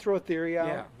 Can I throw a theory out?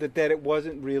 Yeah. That it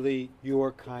wasn't really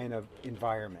your kind of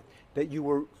environment. That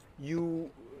you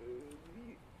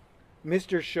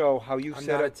Mr. Show, how you I'm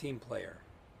set not up... a team player.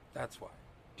 That's why.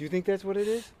 Do you think that's what it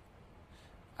is?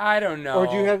 I don't know. Or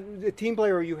do you have a team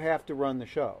player or you have to run the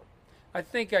show? I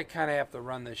think I kind of have to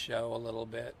run the show a little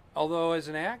bit. Although as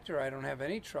an actor, I don't have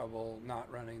any trouble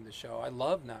not running the show. I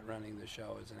love not running the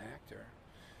show as an actor.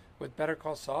 With Better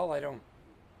Call Saul, I don't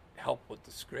help with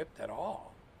the script at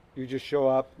all. You just show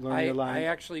up, learn your lines? I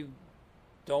actually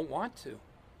don't want to.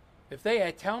 If they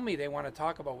tell me they want to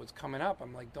talk about what's coming up,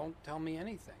 I'm like, don't tell me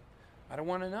anything. I don't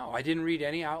want to know. I didn't read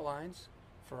any outlines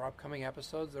for upcoming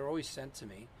episodes. They're always sent to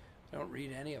me. I don't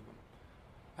read any of them.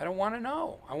 I don't want to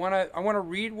know. I want to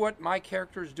read what my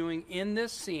character is doing in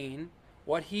this scene,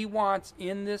 what he wants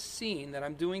in this scene that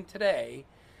I'm doing today,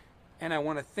 and I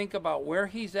want to think about where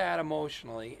he's at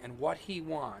emotionally and what he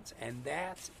wants, and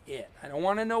that's it. I don't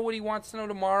want to know what he wants to know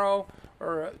tomorrow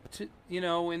or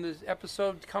in this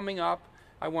episode coming up.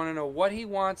 I want to know what he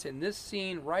wants in this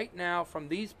scene right now from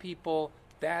these people.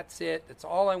 That's it. That's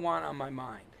all I want on my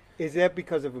mind. Is that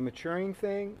because of a maturing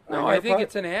thing? No, I think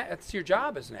it's your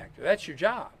job as an actor. That's your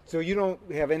job. So you don't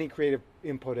have any creative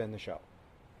input in the show?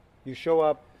 You show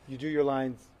up, you do your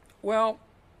lines. Well...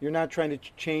 You're not trying to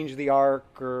change the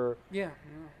arc or... Yeah,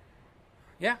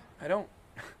 I don't.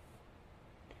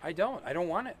 I don't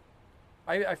want it.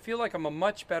 I feel like I'm a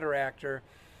much better actor.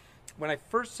 When I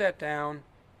first sat down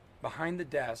behind the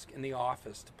desk in the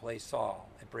office to play Saul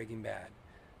at Breaking Bad,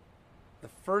 the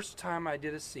first time I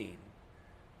did a scene,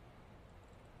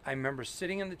 I remember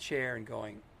sitting in the chair and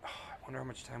going, oh, I wonder how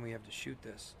much time we have to shoot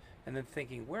this. And then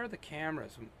thinking, where are the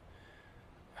cameras?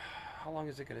 How long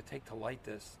is it going to take to light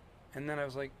this? And then I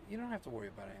was like, you don't have to worry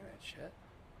about any of that shit.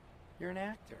 You're an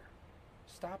actor.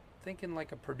 Stop thinking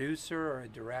like a producer or a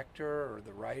director or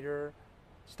the writer.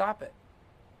 Stop it.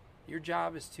 Your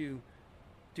job is to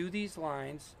do these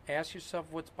lines, ask yourself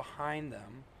what's behind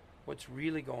them, what's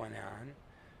really going on,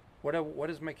 what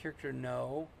does my character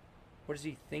know, what does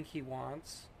he think he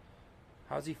wants,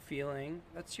 how's he feeling.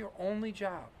 That's your only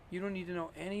job. You don't need to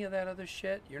know any of that other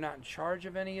shit. You're not in charge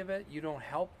of any of it. You don't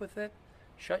help with it.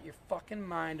 Shut your fucking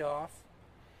mind off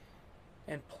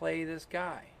and play this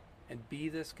guy and be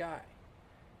this guy.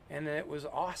 And it was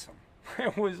awesome.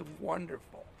 It was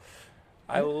wonderful.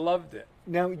 I loved it.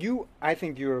 Now, I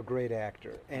think you're a great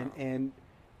actor. And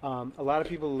a lot of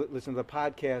people listen to the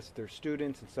podcast, they're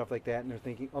students and stuff like that, and they're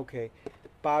thinking, okay,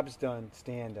 Bob's done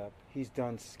stand-up. He's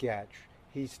done sketch.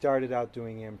 He started out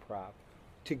doing improv.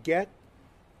 To get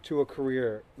to a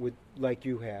career like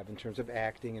you have in terms of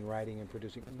acting and writing and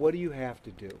producing, what do you have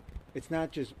to do? It's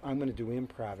not just, I'm going to do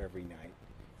improv every night.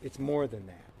 It's more than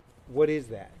that. What is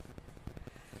that?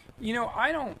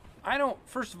 I don't,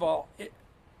 first of all,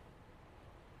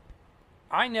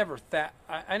 I never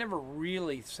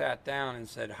really sat down and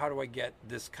said, how do I get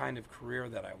this kind of career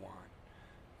that I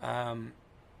want?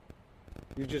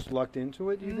 You just lucked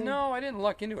into it, you think? No, I didn't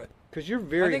luck into it. Because you're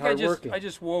very hardworking. I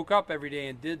just woke up every day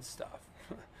and did stuff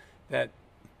that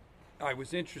I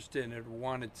was interested in and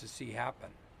wanted to see happen.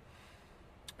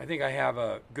 I think I have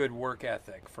a good work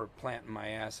ethic for planting my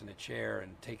ass in a chair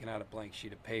and taking out a blank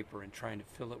sheet of paper and trying to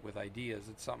fill it with ideas.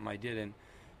 It's something I did in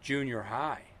junior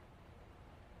high.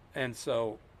 And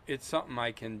so it's something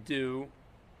I can do,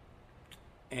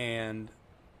 and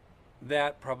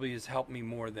that probably has helped me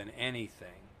more than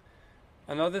anything.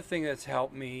 Another thing that's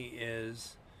helped me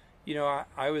is,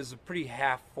 I was a pretty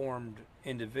half-formed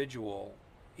individual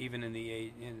even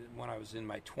when I was in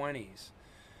my 20s.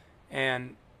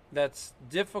 And that's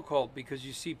difficult because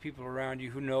you see people around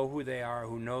you who know who they are,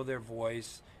 who know their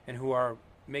voice, and who are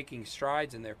making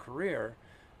strides in their career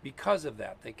because of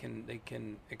that. They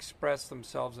can express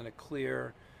themselves in a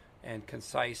clear and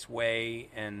concise way.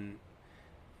 And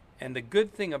the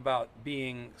good thing about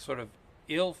being sort of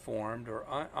ill-formed or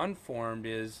unformed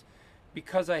is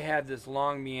because I had this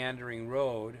long meandering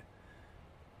road,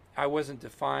 I wasn't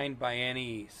defined by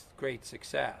any great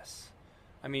success.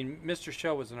 I mean, Mr.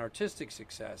 Show was an artistic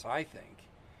success, I think.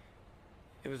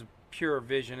 It was a pure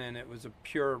vision, and it was a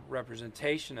pure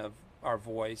representation of our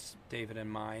voice, David and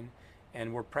mine,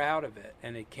 and we're proud of it.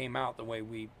 And it came out the way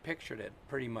we pictured it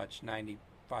pretty much 95%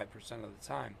 of the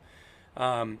time.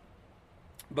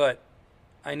 But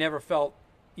I never felt,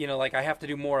 like I have to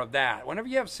do more of that. Whenever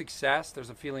you have success,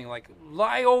 there's a feeling like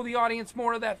I owe the audience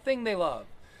more of that thing they love.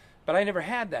 But I never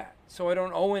had that, so I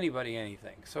don't owe anybody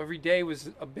anything. So every day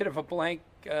was a bit of a blank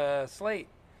slate,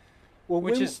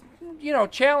 which is,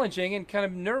 challenging and kind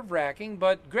of nerve-wracking,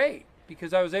 but great,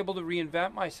 because I was able to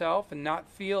reinvent myself and not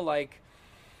feel like,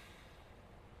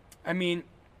 I don't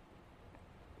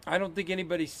think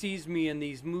anybody sees me in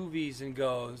these movies and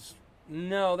goes,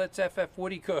 no, that's F.F.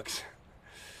 Woody Cooks.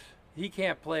 He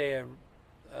can't play a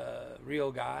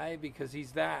real guy because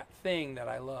he's that thing that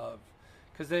I love.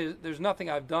 Because there's nothing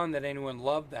I've done that anyone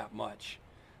loved that much.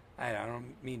 I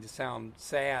don't mean to sound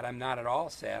sad. I'm not at all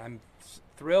sad. I'm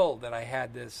thrilled that I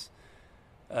had this.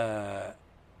 I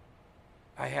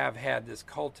have had this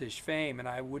cultish fame, and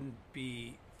I wouldn't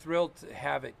be thrilled to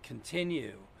have it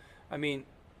continue. I mean,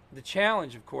 the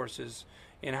challenge, of course, is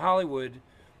in Hollywood,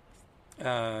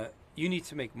 you need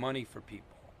to make money for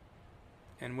people.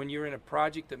 And when you're in a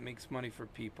project that makes money for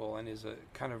people and is a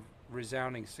kind of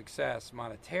resounding success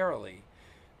monetarily,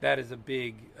 that is a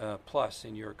big plus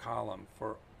in your column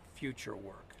for future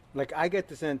work. Like, I get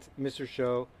the sense Mr.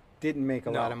 Show didn't make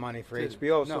a lot of money for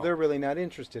HBO, so they're really not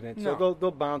interested in it. So they'll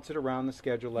bounce it around the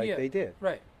schedule like they did.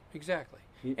 Right, exactly.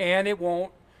 And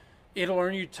it'll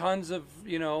earn you tons of,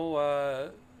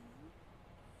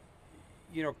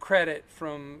 credit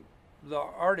from the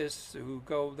artists who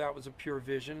go, that was a pure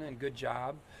vision and good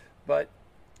job, but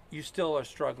you still are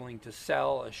struggling to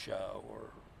sell a show or.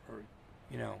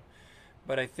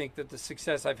 But I think that the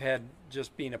success I've had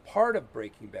just being a part of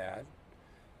Breaking Bad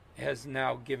has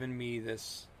now given me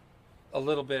a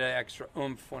little bit of extra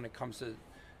oomph when it comes to,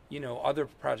 other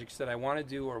projects that I want to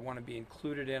do or want to be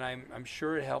included in. I'm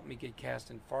sure it helped me get cast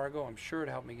in Fargo. I'm sure it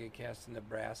helped me get cast in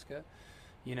Nebraska.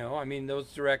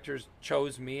 Those directors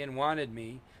chose me and wanted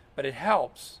me, but it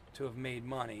helps to have made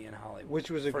money in Hollywood.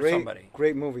 Which was a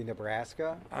great movie,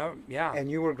 Nebraska. Yeah. And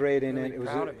you were great in really it.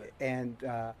 Proud of it. And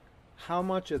how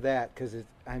much of that, because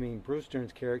Bruce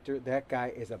Dern's character, that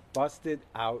guy is a busted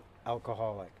out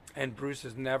alcoholic. And Bruce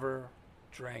has never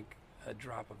drank a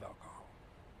drop of alcohol.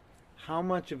 How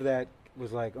much of that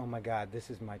was like, oh my God,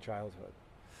 this is my childhood?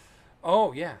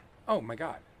 Oh, yeah. Oh, my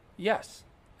God. Yes.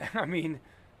 I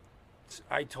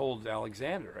told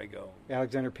Alexander,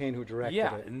 Alexander Payne, who directed it.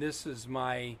 Yeah, and this is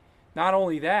not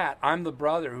only that, I'm the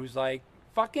brother who's like,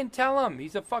 fucking tell him,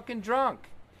 he's a fucking drunk.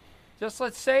 Just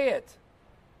let's say it.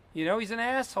 He's an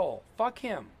asshole. Fuck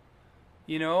him.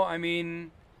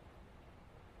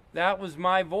 That was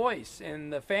my voice in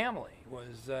the family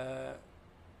was,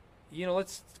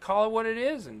 let's call it what it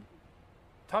is and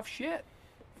tough shit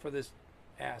for this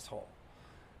asshole.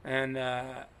 And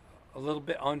a little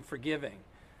bit unforgiving.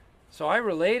 So I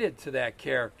related to that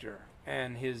character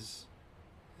and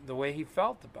the way he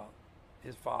felt about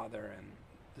his father and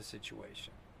the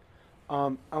situation.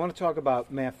 I want to talk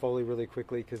about Matt Foley really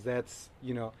quickly because that's,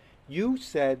 you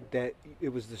said that it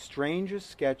was the strangest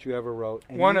sketch you ever wrote.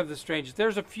 And One of the strangest.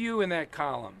 There's a few in that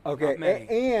column. Okay, not many.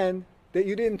 And that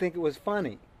you didn't think it was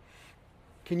funny.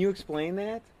 Can you explain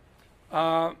that?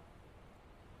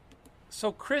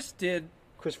 So Chris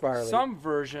Farley. some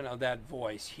version of that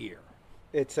voice here.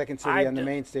 It's Second City on the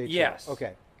main stage. Yes.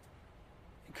 Okay.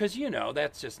 Because,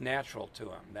 that's just natural to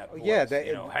him, that voice. Yeah.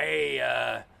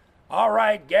 Hey, all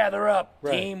right, gather up,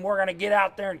 right. team. We're going to get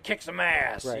out there and kick some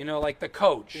ass. Right. Like the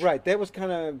coach. Right. That was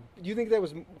kind of, do you think that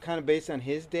was kind of based on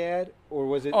his dad? Or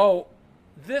was it? Oh,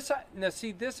 this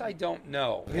I don't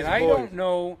know. His I voice. don't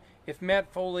know if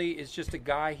Matt Foley is just a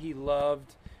guy he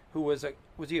loved who was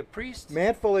he a priest?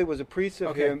 Matt Foley was a priest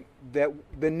of him. That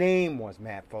the name was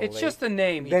Matt Foley. It's just the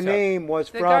name. The name was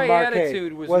the from guy Marquette.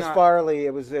 Attitude was not, Farley.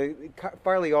 It was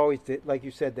Farley always did, like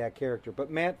you said, that character.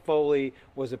 But Matt Foley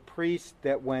was a priest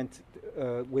that went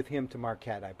with him to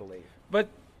Marquette, I believe. But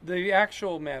the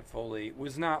actual Matt Foley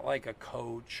was not like a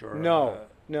coach or no.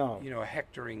 a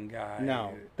hectoring guy.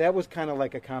 No, that was kind of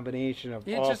like a combination of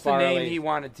all just Farley's. the name he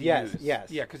wanted to use. Yes.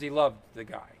 Yeah, because he loved the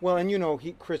guy. Well, and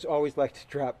Chris always liked to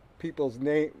drop people's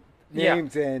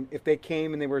names in. If they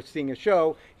came and they were seeing a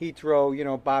show, he'd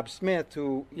throw, Bob Smith,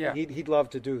 who he'd love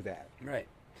to do that. Right.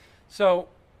 So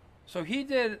he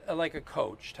did like a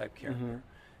coach type character. Mm-hmm.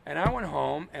 And I went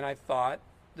home and I thought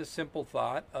the simple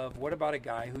thought of what about a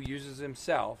guy who uses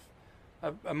himself,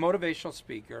 a motivational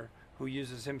speaker, who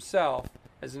uses himself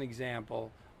as an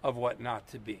example of what not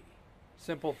to be.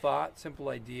 Simple thought, simple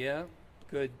idea,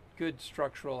 good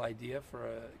structural idea for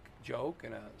a joke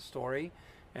and a story.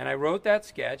 And I wrote that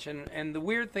sketch, and the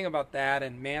weird thing about that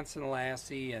and Manson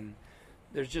Lassie, and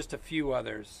there's just a few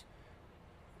others.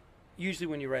 Usually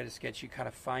when you write a sketch, you kind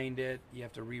of find it, you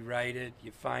have to rewrite it,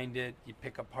 you find it, you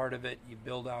pick a part of it, you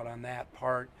build out on that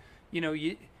part.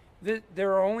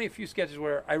 There are only a few sketches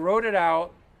where I wrote it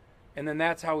out, and then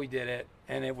that's how we did it,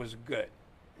 and it was good.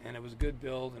 And it was good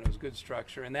build, and it was good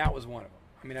structure, and that was one of them.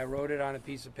 I mean, I wrote it on a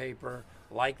piece of paper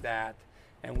like that,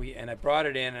 and I brought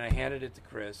it in, and I handed it to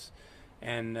Chris,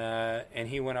 and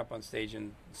he went up on stage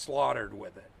and slaughtered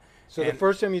with it. So the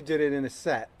first time you did it in a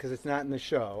set, because it's not in the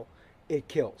show, it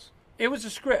kills. It was a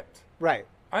script. Right.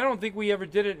 I don't think we ever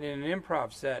did it in an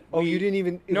improv set. You didn't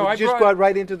even... No, I just got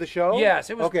right into the show?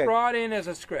 Yes, it was brought in as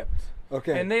a script.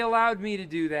 Okay. And they allowed me to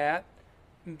do that.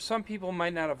 Some people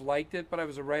might not have liked it, but I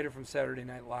was a writer from Saturday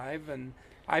Night Live, and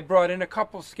I brought in a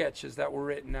couple sketches that were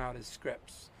written out as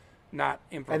scripts, not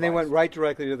improvised. And they went right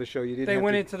directly to the show. You didn't. They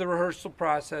went into the rehearsal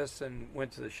process and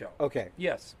went to the show. Okay.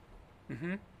 Yes.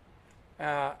 Mm-hmm.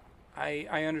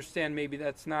 I understand maybe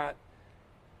that's not.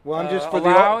 Well, I'm just for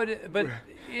allowed, but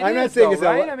I'm not saying it's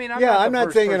right. Allowed. I mean, I'm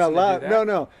not saying it allowed.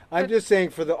 No. I'm But, just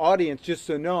saying for the audience, just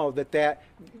to know that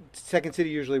Second City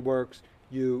usually works.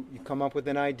 You come up with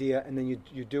an idea and then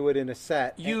you do it in a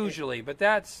set. Usually, but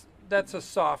that's a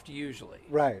soft usually.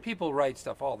 Right. People write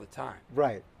stuff all the time.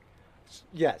 Right.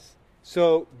 Yes.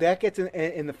 So that gets in,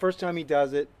 and the first time he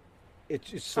does it, it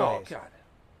slays. Oh God!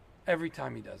 Every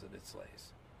time he does it, it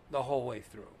slays. The whole way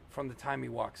through, from the time he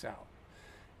walks out.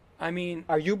 I mean,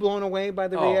 are you blown away by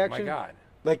the reaction? Oh my God!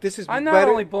 Like this is. I'm not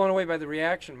only blown away by the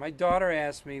reaction. My daughter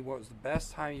asked me what was the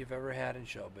best time you've ever had in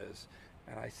showbiz,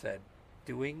 and I said,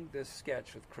 doing this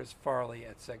sketch with Chris Farley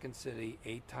at Second City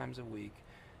 8 times a week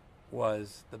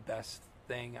was the best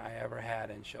thing I ever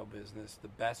had in show business. The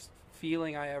best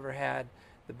feeling I ever had.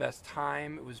 The best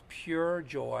time. It was pure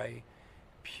joy,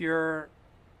 pure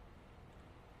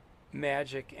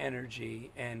magic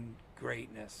energy and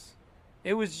greatness.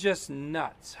 It was just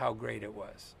nuts how great it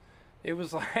was. It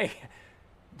was like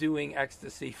doing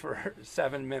ecstasy for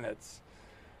 7 minutes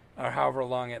or however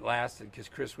long it lasted, because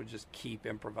Chris would just keep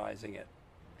improvising it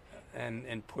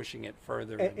and pushing it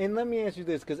further. And let me ask you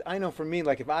this, because I know for me,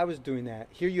 like if I was doing that,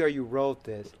 here you are, you wrote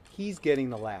this, he's getting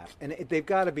the laugh. And they've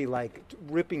got to be like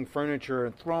ripping furniture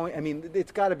and throwing, I mean,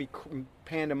 it's got to be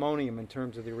pandemonium in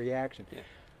terms of the reaction. Yeah.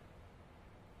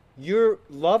 You're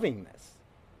loving this.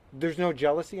 There's no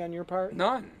jealousy on your part?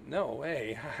 None. No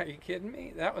way. Are you kidding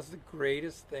me? That was the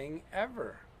greatest thing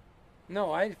ever.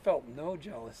 No, I felt no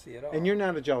jealousy at all. And you're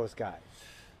not a jealous guy?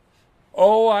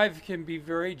 Oh, I can be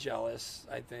very jealous,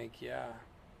 I think, yeah.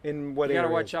 In what area? You got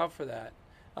to areas? watch out for that.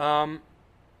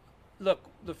 Look,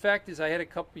 the fact is I had a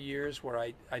couple of years where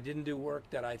I didn't do work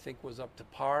that I think was up to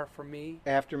par for me.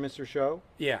 After Mr. Show?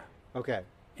 Yeah. Okay.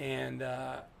 And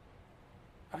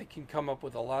I can come up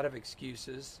with a lot of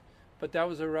excuses. But that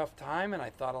was a rough time, and I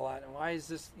thought a lot, why is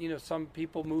this, some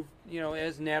people move,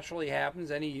 as naturally happens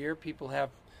any year. People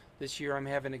have, this year I'm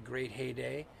having a great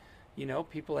heyday.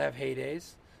 People have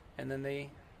heydays, and then they,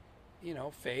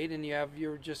 fade, and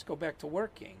you just go back to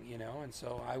working, and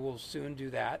so I will soon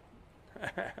do that.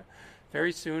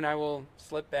 Very soon I will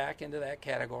slip back into that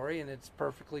category, and it's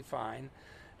perfectly fine.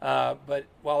 But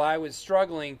while I was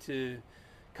struggling to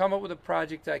come up with a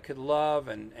project I could love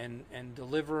and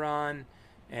deliver on,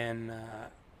 and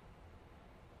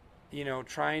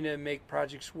trying to make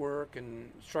projects work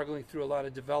and struggling through a lot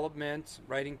of development,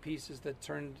 writing pieces that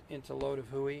turned into Load of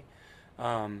Hooey.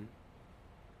 I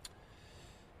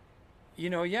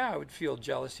would feel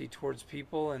jealousy towards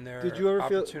people and their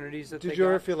opportunities that they got. Did you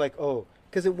ever feel like,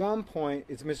 because at one point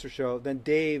it's Mr. Show, then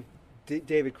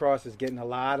David Cross is getting a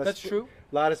lot of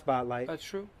lot of spotlight. That's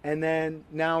true. And then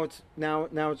now it's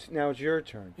your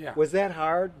turn. Yeah. Was that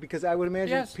hard? Because I would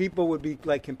imagine Yes. people would be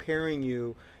like comparing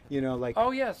you, like.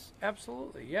 Oh yes,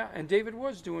 absolutely, yeah. And David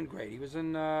was doing great. He was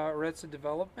in Arrested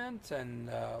Development and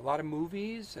a lot of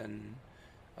movies, and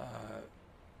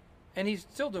he's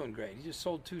still doing great. He just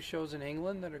sold 2 shows in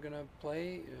England that are going to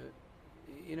play.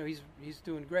 He's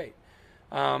doing great.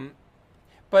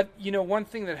 But one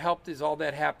thing that helped is all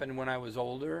that happened when I was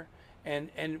older,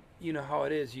 and you know how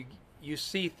it is. You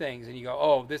see things and you go,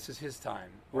 oh, this is his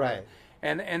time, Right?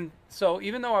 And so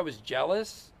even though I was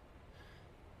jealous,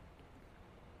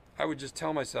 I would just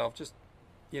tell myself, just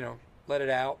let it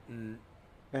out and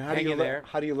how hang do you in there.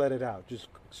 How do you let it out? Just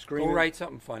scream. Go write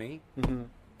something funny. Mm-hmm.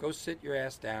 Go sit your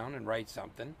ass down and write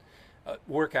something.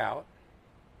 Work out.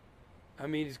 I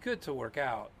mean, it's good to work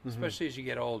out, especially as you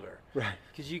get older. Right.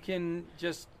 Because you can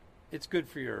just it's good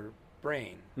for your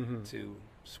brain Mm-hmm. to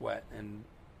sweat and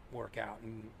work out.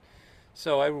 And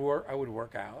so I would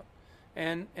work out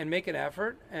and make an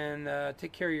effort and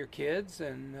take care of your kids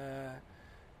and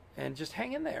just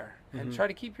hang in there and Mm-hmm. try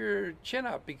to keep your chin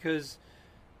up, because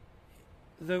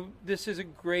this is a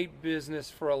great business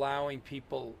for allowing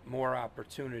people more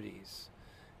opportunities.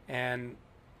 And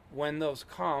when those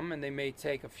come, and they may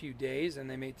take a few days and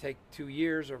they may take 2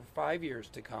 years or 5 years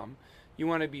to come, you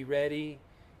want to be ready,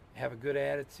 have a good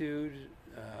attitude,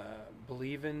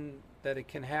 believe in that it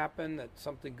can happen, that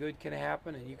something good can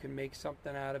happen and you can make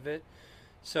something out of it.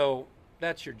 So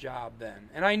that's your job then.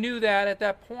 And I knew that at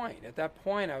that point. At that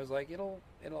point I was like, it'll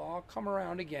all come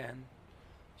around again.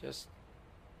 Just,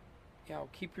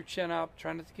 keep your chin up,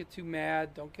 try not to get too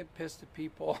mad, don't get pissed at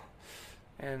people.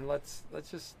 And let's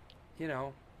just,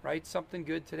 write something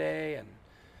good today, and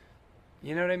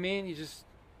you know what I mean? You just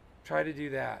try to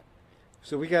do that.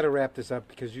 So we got to wrap this up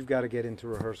because you've got to get into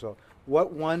rehearsal.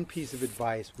 What one piece of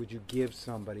advice would you give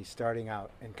somebody starting out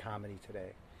in comedy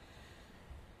today?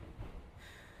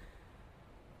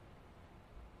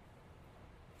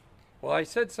 Well, I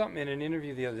said something in an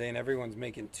interview the other day, and everyone's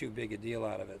making too big a deal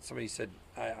out of it. Somebody said,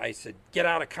 I said, get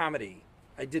out of comedy.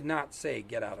 I did not say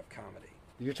get out of comedy.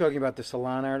 You're talking about the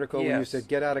Salon article when you Yes. said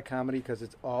get out of comedy because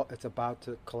it's about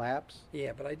to collapse?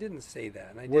 Yeah, but I didn't say that.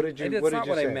 And I What didn't- did you- That's what did not you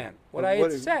what I say? meant. What What I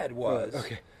had did- said was,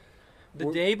 okay.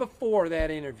 the day before that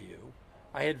interview,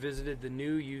 I had visited the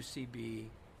new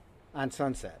UCB On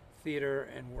Sunset. Theater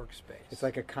and Workspace. It's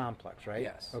like a complex, right?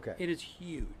 Yes. Okay. It is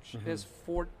huge. It has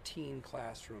 14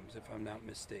 classrooms, if I'm not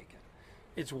mistaken.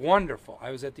 It's wonderful. I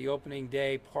was at the opening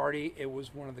day party. It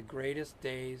was one of the greatest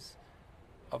days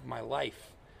of my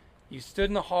life. You stood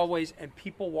in the hallways and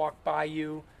people walked by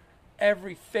you.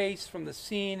 Every face from the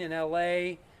scene in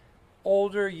LA,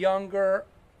 older, younger,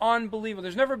 unbelievable.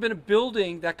 There's never been a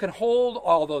building that could hold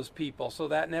all those people, so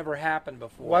that never happened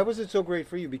before. Why was it so great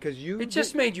for you? Because you... It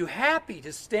just made you happy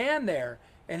to stand there.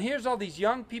 And here's all these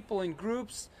young people in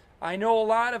groups. I know a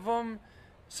lot of them.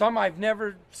 Some I've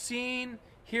never seen.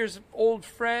 Here's old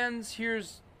friends.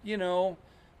 Here's,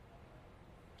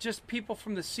 just people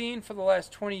from the scene for the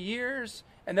last 20 years.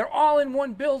 And they're all in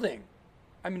one building.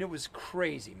 I mean, it was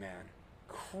crazy, man.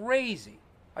 Crazy.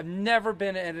 I've never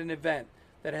been at an event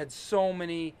that had so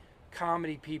many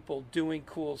comedy people doing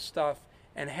cool stuff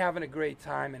and having a great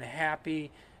time and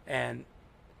happy and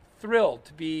thrilled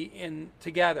to be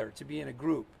together, to be in a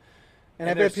group. And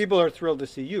I bet people are thrilled to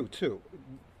see you, too.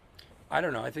 I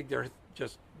don't know. I think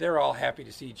they're all happy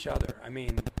to see each other. I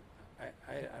mean,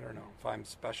 I don't know if I'm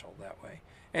special that way.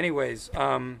 Anyways,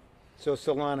 So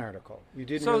Salon article. You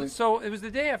didn't So it was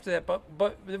the day after that,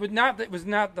 but it was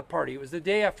not the party. It was the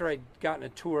day after I'd gotten a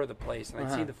tour of the place and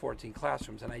I'd seen the 14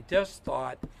 classrooms, and I just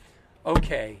thought,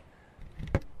 okay,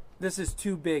 this is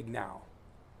too big now.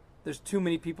 There's too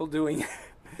many people doing it.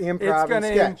 Improv It's going to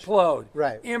and sketch. implode.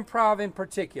 Right. Improv in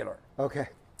particular. Okay.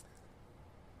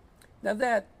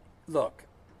 Now look,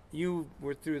 you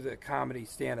were through the comedy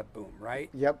stand-up boom, right?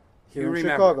 Yep. Here You in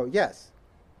remember. Chicago. Yes.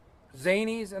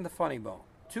 Zanies and the Funny Bone.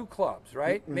 2 clubs,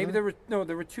 right? Mm-hmm. Maybe there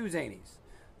were 2 Zanies.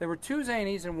 There were 2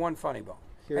 Zanies and 1 Funny Bone.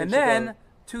 Here in And then, Chicago.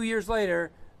 2 years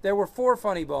later, there were 4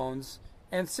 Funny Bones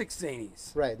and 6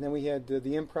 Zanies. Right. And then we had the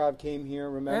Improv came here,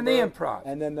 remember? And the Improv.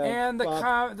 And then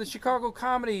the Chicago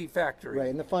Comedy Factory. Right,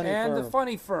 and the Funny And Firm. the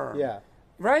Funny Firm. Yeah.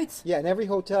 Right? Yeah, and every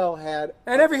hotel had...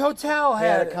 And every hotel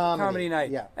had a a comedy. comedy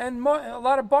night. Yeah. And a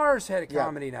lot of bars had a Yeah.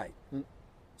 comedy night.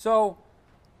 So,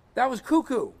 that was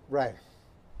cuckoo. Right.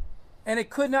 And it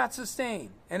could not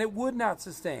sustain. And it would not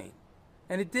sustain.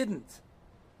 And it didn't.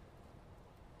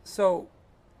 So,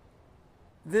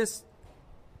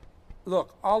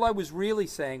 look, all I was really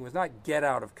saying was not get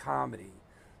out of comedy.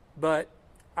 But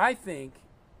I think,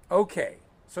 okay,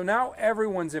 so now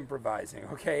everyone's improvising,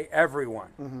 okay? Everyone.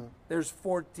 Mm-hmm. There's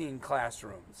 14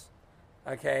 classrooms,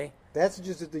 okay? That's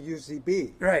just at the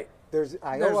UCB. Right. There's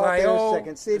I.O. There's out there, I.O.,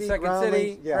 Second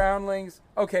City, yeah. Groundlings.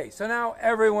 Okay, so now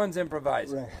everyone's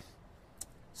improvising. Right.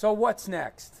 So what's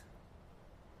next?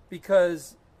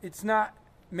 Because it's not,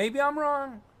 maybe I'm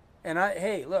wrong. And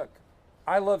hey, look,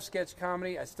 I love sketch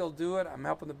comedy. I still do it. I'm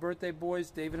helping the Birthday Boys.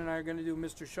 David and I are going to do a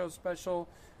Mr. Show special.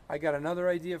 I got another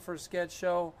idea for a sketch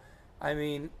show. I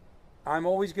mean, I'm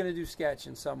always going to do sketch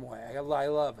in some way. I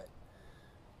love it.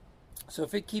 So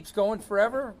if it keeps going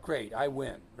forever, great, I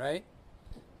win, right?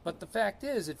 But the fact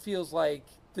is, it feels like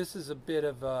this is a bit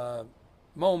of a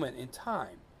moment in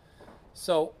time.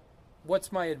 So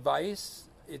what's my advice?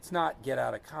 It's not get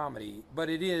out of comedy, but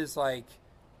it is like,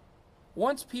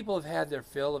 once people have had their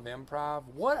fill of improv,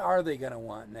 what are they going to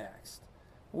want next?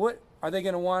 What are they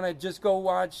going to want to just go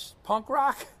watch punk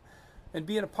rock? and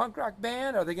be in a punk rock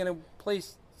band? Are they going to play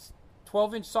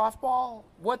 12-inch softball?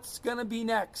 What's going to be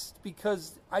next?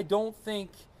 Because I don't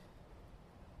think...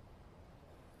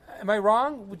 Am I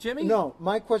wrong, Jimmy? No,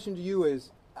 my question to you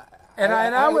is...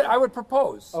 I would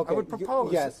propose. Okay, I would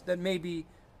propose yes. that maybe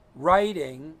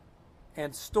writing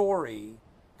and story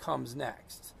comes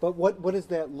next. But what does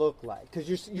that look like? Because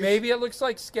you're maybe it looks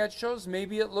like sketch shows.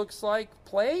 Maybe it looks like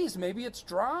plays. Maybe it's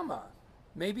drama.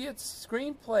 Maybe it's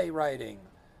screenplay writing.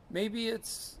 Maybe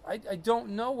it's... I don't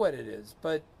know what it is.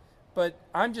 But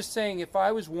I'm just saying, if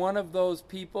I was one of those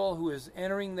people who is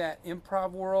entering that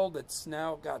improv world that's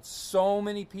now got so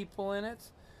many people in it,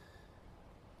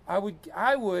 I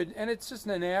would, and it's just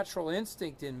a natural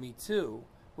instinct in me too,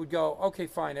 would go, okay,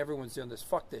 fine, everyone's doing this.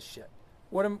 Fuck this shit.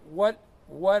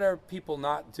 What are people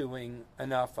not doing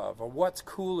enough of? Or what's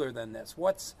cooler than this?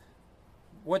 What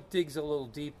digs a little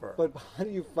deeper? But how do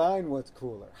you find what's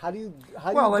cooler? How do you go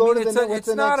I mean, to the it's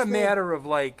not a next matter of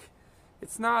like,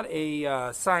 it's not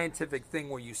a scientific thing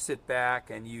where you sit back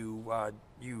and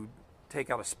you take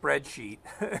out a spreadsheet.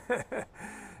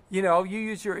 You know, you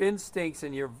use your instincts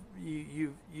and you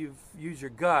use your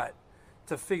gut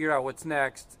to figure out what's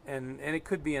next, and it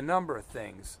could be a number of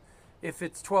things. If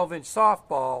it's 12-inch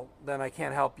softball, then I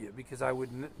can't help you because I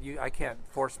can't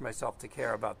force myself to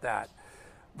care about that.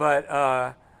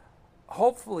 But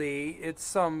hopefully it's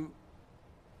some,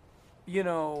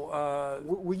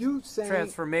 were you saying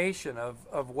transformation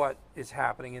of what is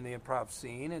happening in the improv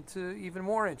scene into even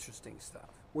more interesting stuff.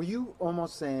 Were you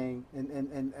almost saying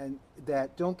and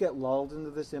that don't get lulled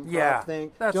into this improv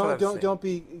thing? That's what I'm saying.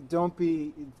 Don't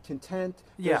be content.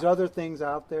 Yeah. There's other things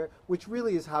out there, which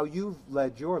really is how you've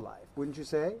led your life, wouldn't you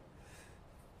say?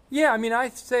 Yeah, I mean,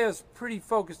 I'd say I was pretty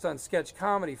focused on sketch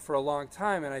comedy for a long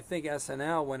time, and I think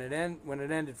SNL when it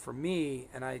ended for me,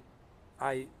 and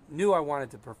I knew I wanted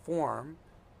to perform,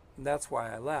 and that's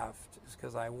why I left, is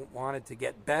because I wanted to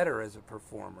get better as a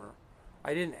performer.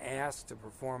 I didn't ask to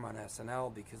perform on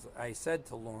SNL because I said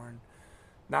to Lorne,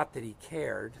 not that he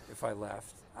cared if I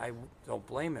left. I don't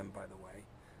blame him, by the way.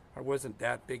 I wasn't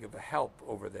that big of a help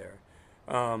over there.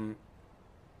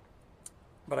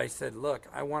 But I said, look,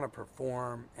 I want to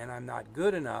perform, and I'm not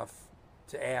good enough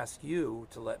to ask you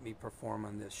to let me perform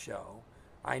on this show.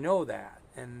 I know that.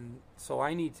 And so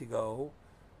I need to go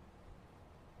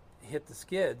hit the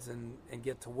skids and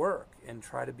get to work and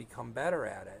try to become better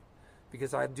at it.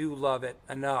 Because I do love it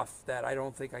enough that I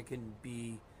don't think I can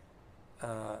be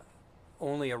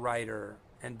only a writer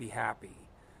and be happy.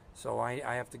 So I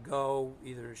have to go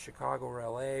either to Chicago or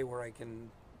LA where I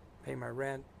can pay my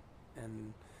rent,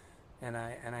 and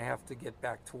I have to get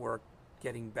back to work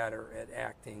getting better at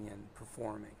acting and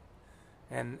performing.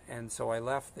 And so I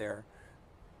left there.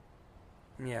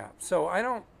 Yeah. So I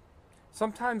don't...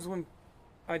 Sometimes when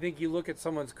I think you look at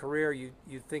someone's career, you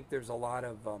think there's a lot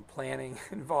of planning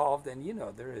involved, and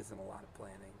there isn't a lot of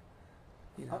planning.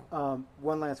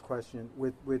 One last question: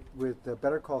 with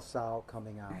Better Call Saul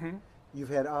coming out, Mm-hmm. you've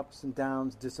had ups and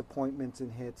downs, disappointments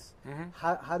and hits. Mm-hmm.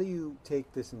 How do you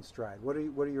take this in stride? What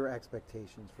are your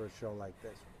expectations for a show like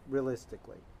this,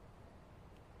 realistically?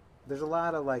 There's a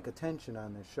lot of attention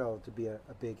on this show to be a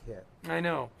big hit. I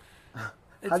know. How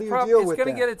do you deal with that? It's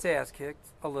going to get its ass kicked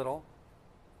a little.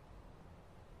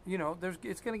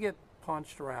 It's going to get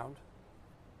punched around.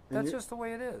 That's just the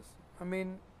way it is. I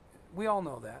mean, we all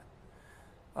know that.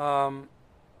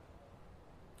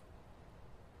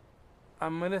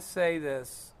 I'm going to say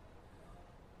this.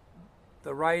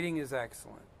 The writing is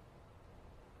excellent.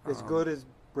 As good as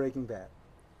Breaking Bad.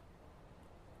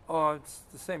 Oh, it's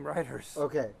the same writers.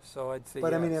 Okay. So I'd say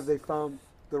But yes. I mean, have they found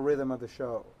the rhythm of the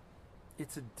show?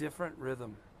 It's a different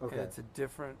rhythm. Okay. And it's a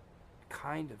different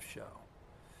kind of show.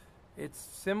 It's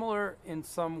similar in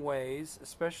some ways,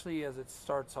 especially as it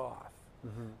starts off.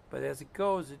 Mm-hmm. But as it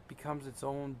goes, it becomes its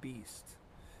own beast.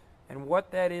 And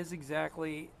what that is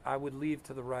exactly, I would leave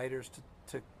to the writers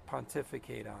to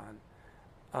pontificate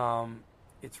on.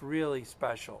 It's really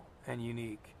special and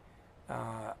unique.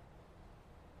 I'm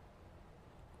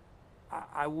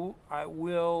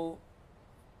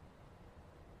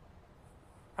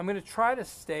going to try to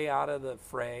stay out of the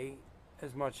fray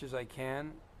as much as I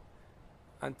can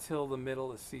until the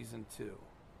middle of season 2.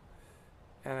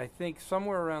 And I think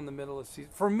somewhere around the middle of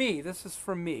season... For me, this is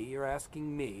for me. You're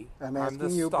asking me. I'm the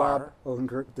asking you, star, Bob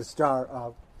Odenkirk, the star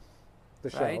of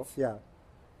the show. Right? Yeah.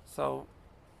 So,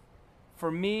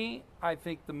 for me, I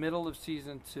think the middle of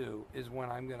season 2 is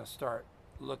when I'm going to start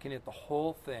looking at the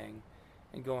whole thing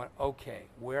and going, okay,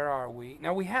 where are we?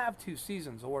 Now, we have 2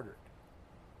 seasons ordered.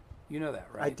 You know that,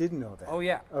 right? I didn't know that. Oh,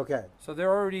 yeah. Okay. So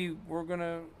we're going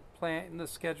to plan the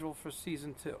schedule for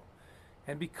season 2.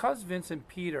 And because Vince and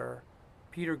Peter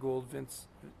Peter Gould, Vince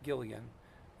Gilligan,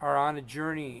 are on a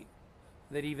journey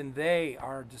that even they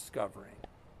are discovering.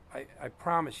 I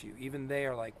promise you, even they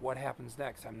are like, what happens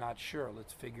next? I'm not sure.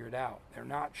 Let's figure it out. They're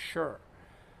not sure.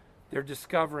 They're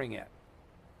discovering it.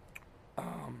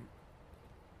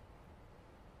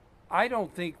 I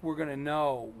don't think we're going to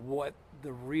know what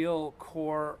the real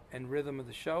core and rhythm of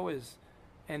the show is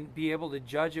and be able to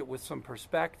judge it with some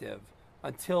perspective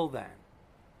until then.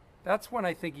 That's when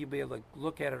I think you'll be able to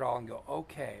look at it all and go,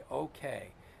 okay.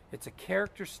 It's a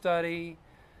character study,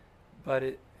 but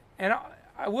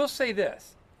I will say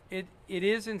this. It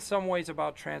is in some ways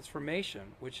about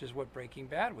transformation, which is what Breaking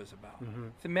Bad was about. Mm-hmm.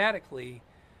 Thematically,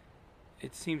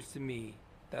 it seems to me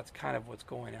that's kind of what's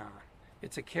going on.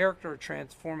 It's a character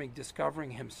transforming,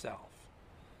 discovering himself.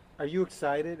 Are you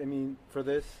excited, for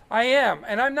this? I am,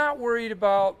 and I'm not worried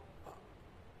about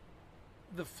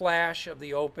the flash of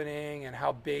the opening and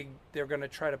how big they're going to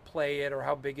try to play it or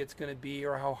how big it's going to be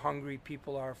or how hungry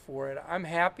people are for it. I'm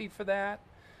happy for that,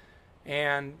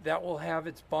 and that will have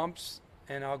its bumps.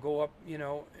 And I'll go up,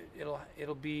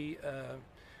 it'll be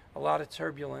a lot of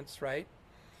turbulence, right?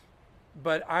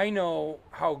 But I know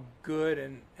how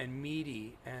good and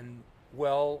meaty and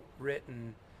well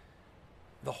written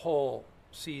the whole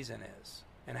season is,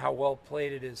 and how well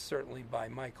played it is, certainly by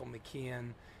Michael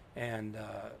McKean and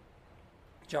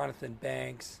Jonathan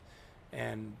Banks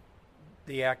and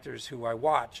the actors who I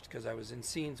watched because I was in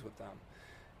scenes with them.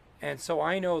 And so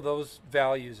I know those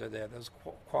values are there, those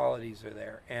qualities are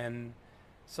there. And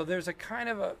so there's a kind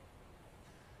of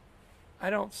I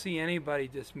don't see anybody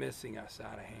dismissing us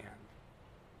out of hand.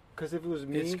 Because if it was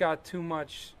me... It's got too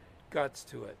much guts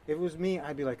to it. If it was me,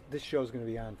 I'd be like, this show's going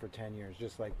to be on for 10 years,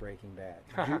 just like Breaking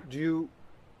Bad. Do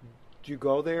you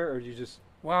go there, or do you just...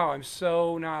 Wow, I'm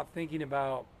so not thinking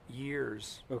about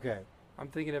years. Okay. I'm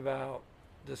thinking about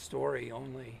the story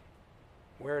only.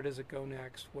 Where does it go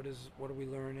next? What are we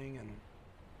learning, and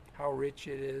how rich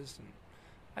it is? And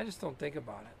I just don't think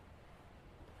about it.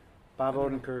 Bob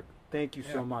Odenkirk, thank you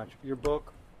so much. Your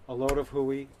book, A Load of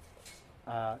Hooey,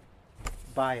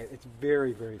 buy it. It's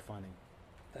very, very funny.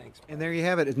 Thanks, Bob. And there you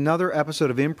have it. Another episode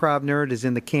of Improv Nerd is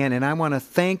in the can, and I want to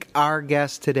thank our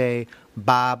guest today,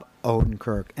 Bob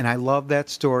Odenkirk. And I love that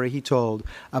story he told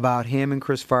about him and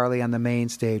Chris Farley on the main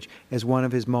stage as one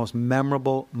of his most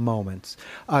memorable moments.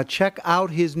 Check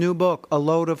out his new book, A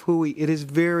Load of Hooey. It is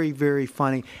very, very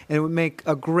funny, and it would make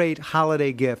a great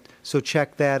holiday gift, so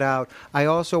check that out. I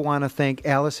also want to thank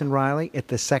Allison Riley at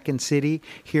the Second City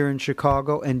here in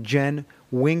Chicago and Jen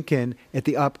Winkin at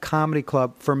the Up Comedy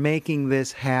Club for making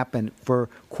this happen, for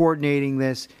coordinating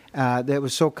this. That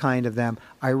was so kind of them.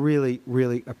 I really,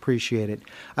 really appreciate it.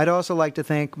 I'd also like to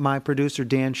thank my producer,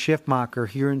 Dan Schiffmacher,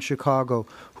 here in Chicago,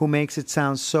 who makes it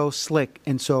sound so slick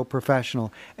and so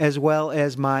professional, as well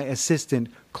as my assistant,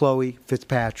 Chloe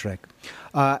Fitzpatrick.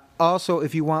 Also,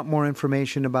 if you want more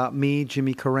information about me,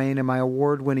 Jimmy Carrane, and my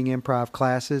award-winning improv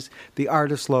classes, The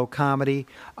Art of Slow Comedy,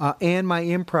 and my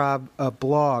improv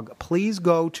blog, please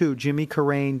go to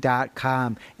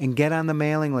jimmycarrane.com and get on the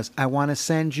mailing list. I want to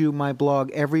send you my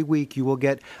blog every week. You will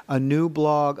get a new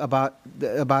blog about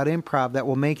improv that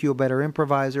will make you a better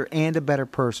improviser and a better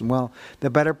person. Well,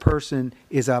 the better person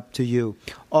is up to you.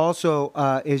 Also,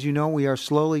 as you know, we are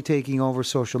slowly taking over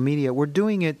social media. We're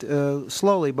doing it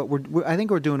slowly, but I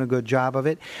think we're doing a good job of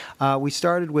it. We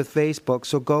started with Facebook,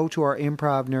 so go to our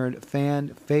Improv Nerd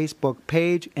fan Facebook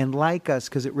page and like us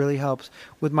because it really helps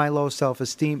with my low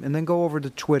self-esteem. And then go over to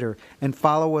Twitter and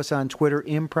follow us on Twitter,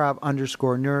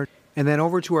 improv_nerd. And then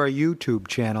over to our YouTube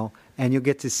channel, and you'll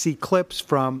get to see clips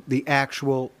from the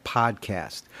actual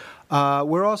podcast.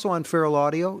 We're also on Feral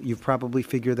Audio. You've probably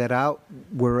figured that out.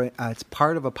 It's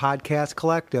part of a podcast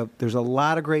collective. There's a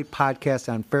lot of great podcasts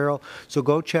on Feral, so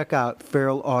go check out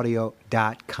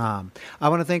feralaudio.com. I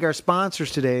want to thank our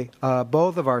sponsors today,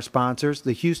 both of our sponsors,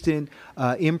 the Houston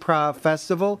Improv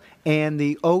Festival and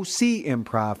the OC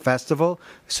Improv Festival.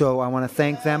 So I want to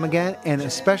thank them again, and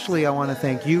especially I want to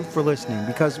thank you for listening,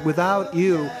 because without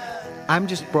you, I'm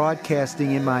just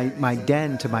broadcasting in my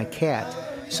den to my cat.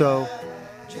 So,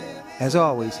 as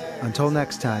always, until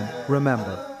next time,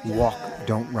 remember, walk,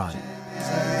 don't run.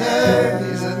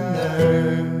 He's a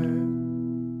nerd.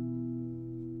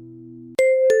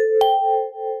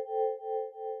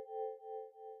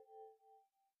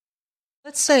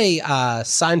 Let's say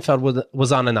Seinfeld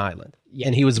was on an island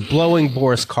and he was blowing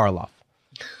Boris Karloff.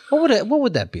 What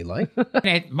would that be like?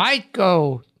 It might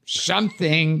go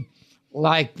something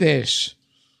like this.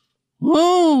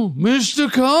 Oh, Mr.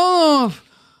 Karloff,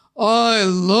 I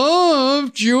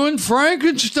loved you in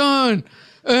Frankenstein,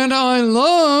 and I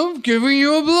love giving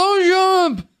you a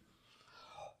blowjob.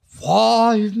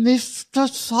 Why, Mr.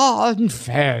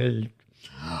 Seinfeld,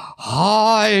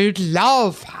 I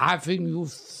love having you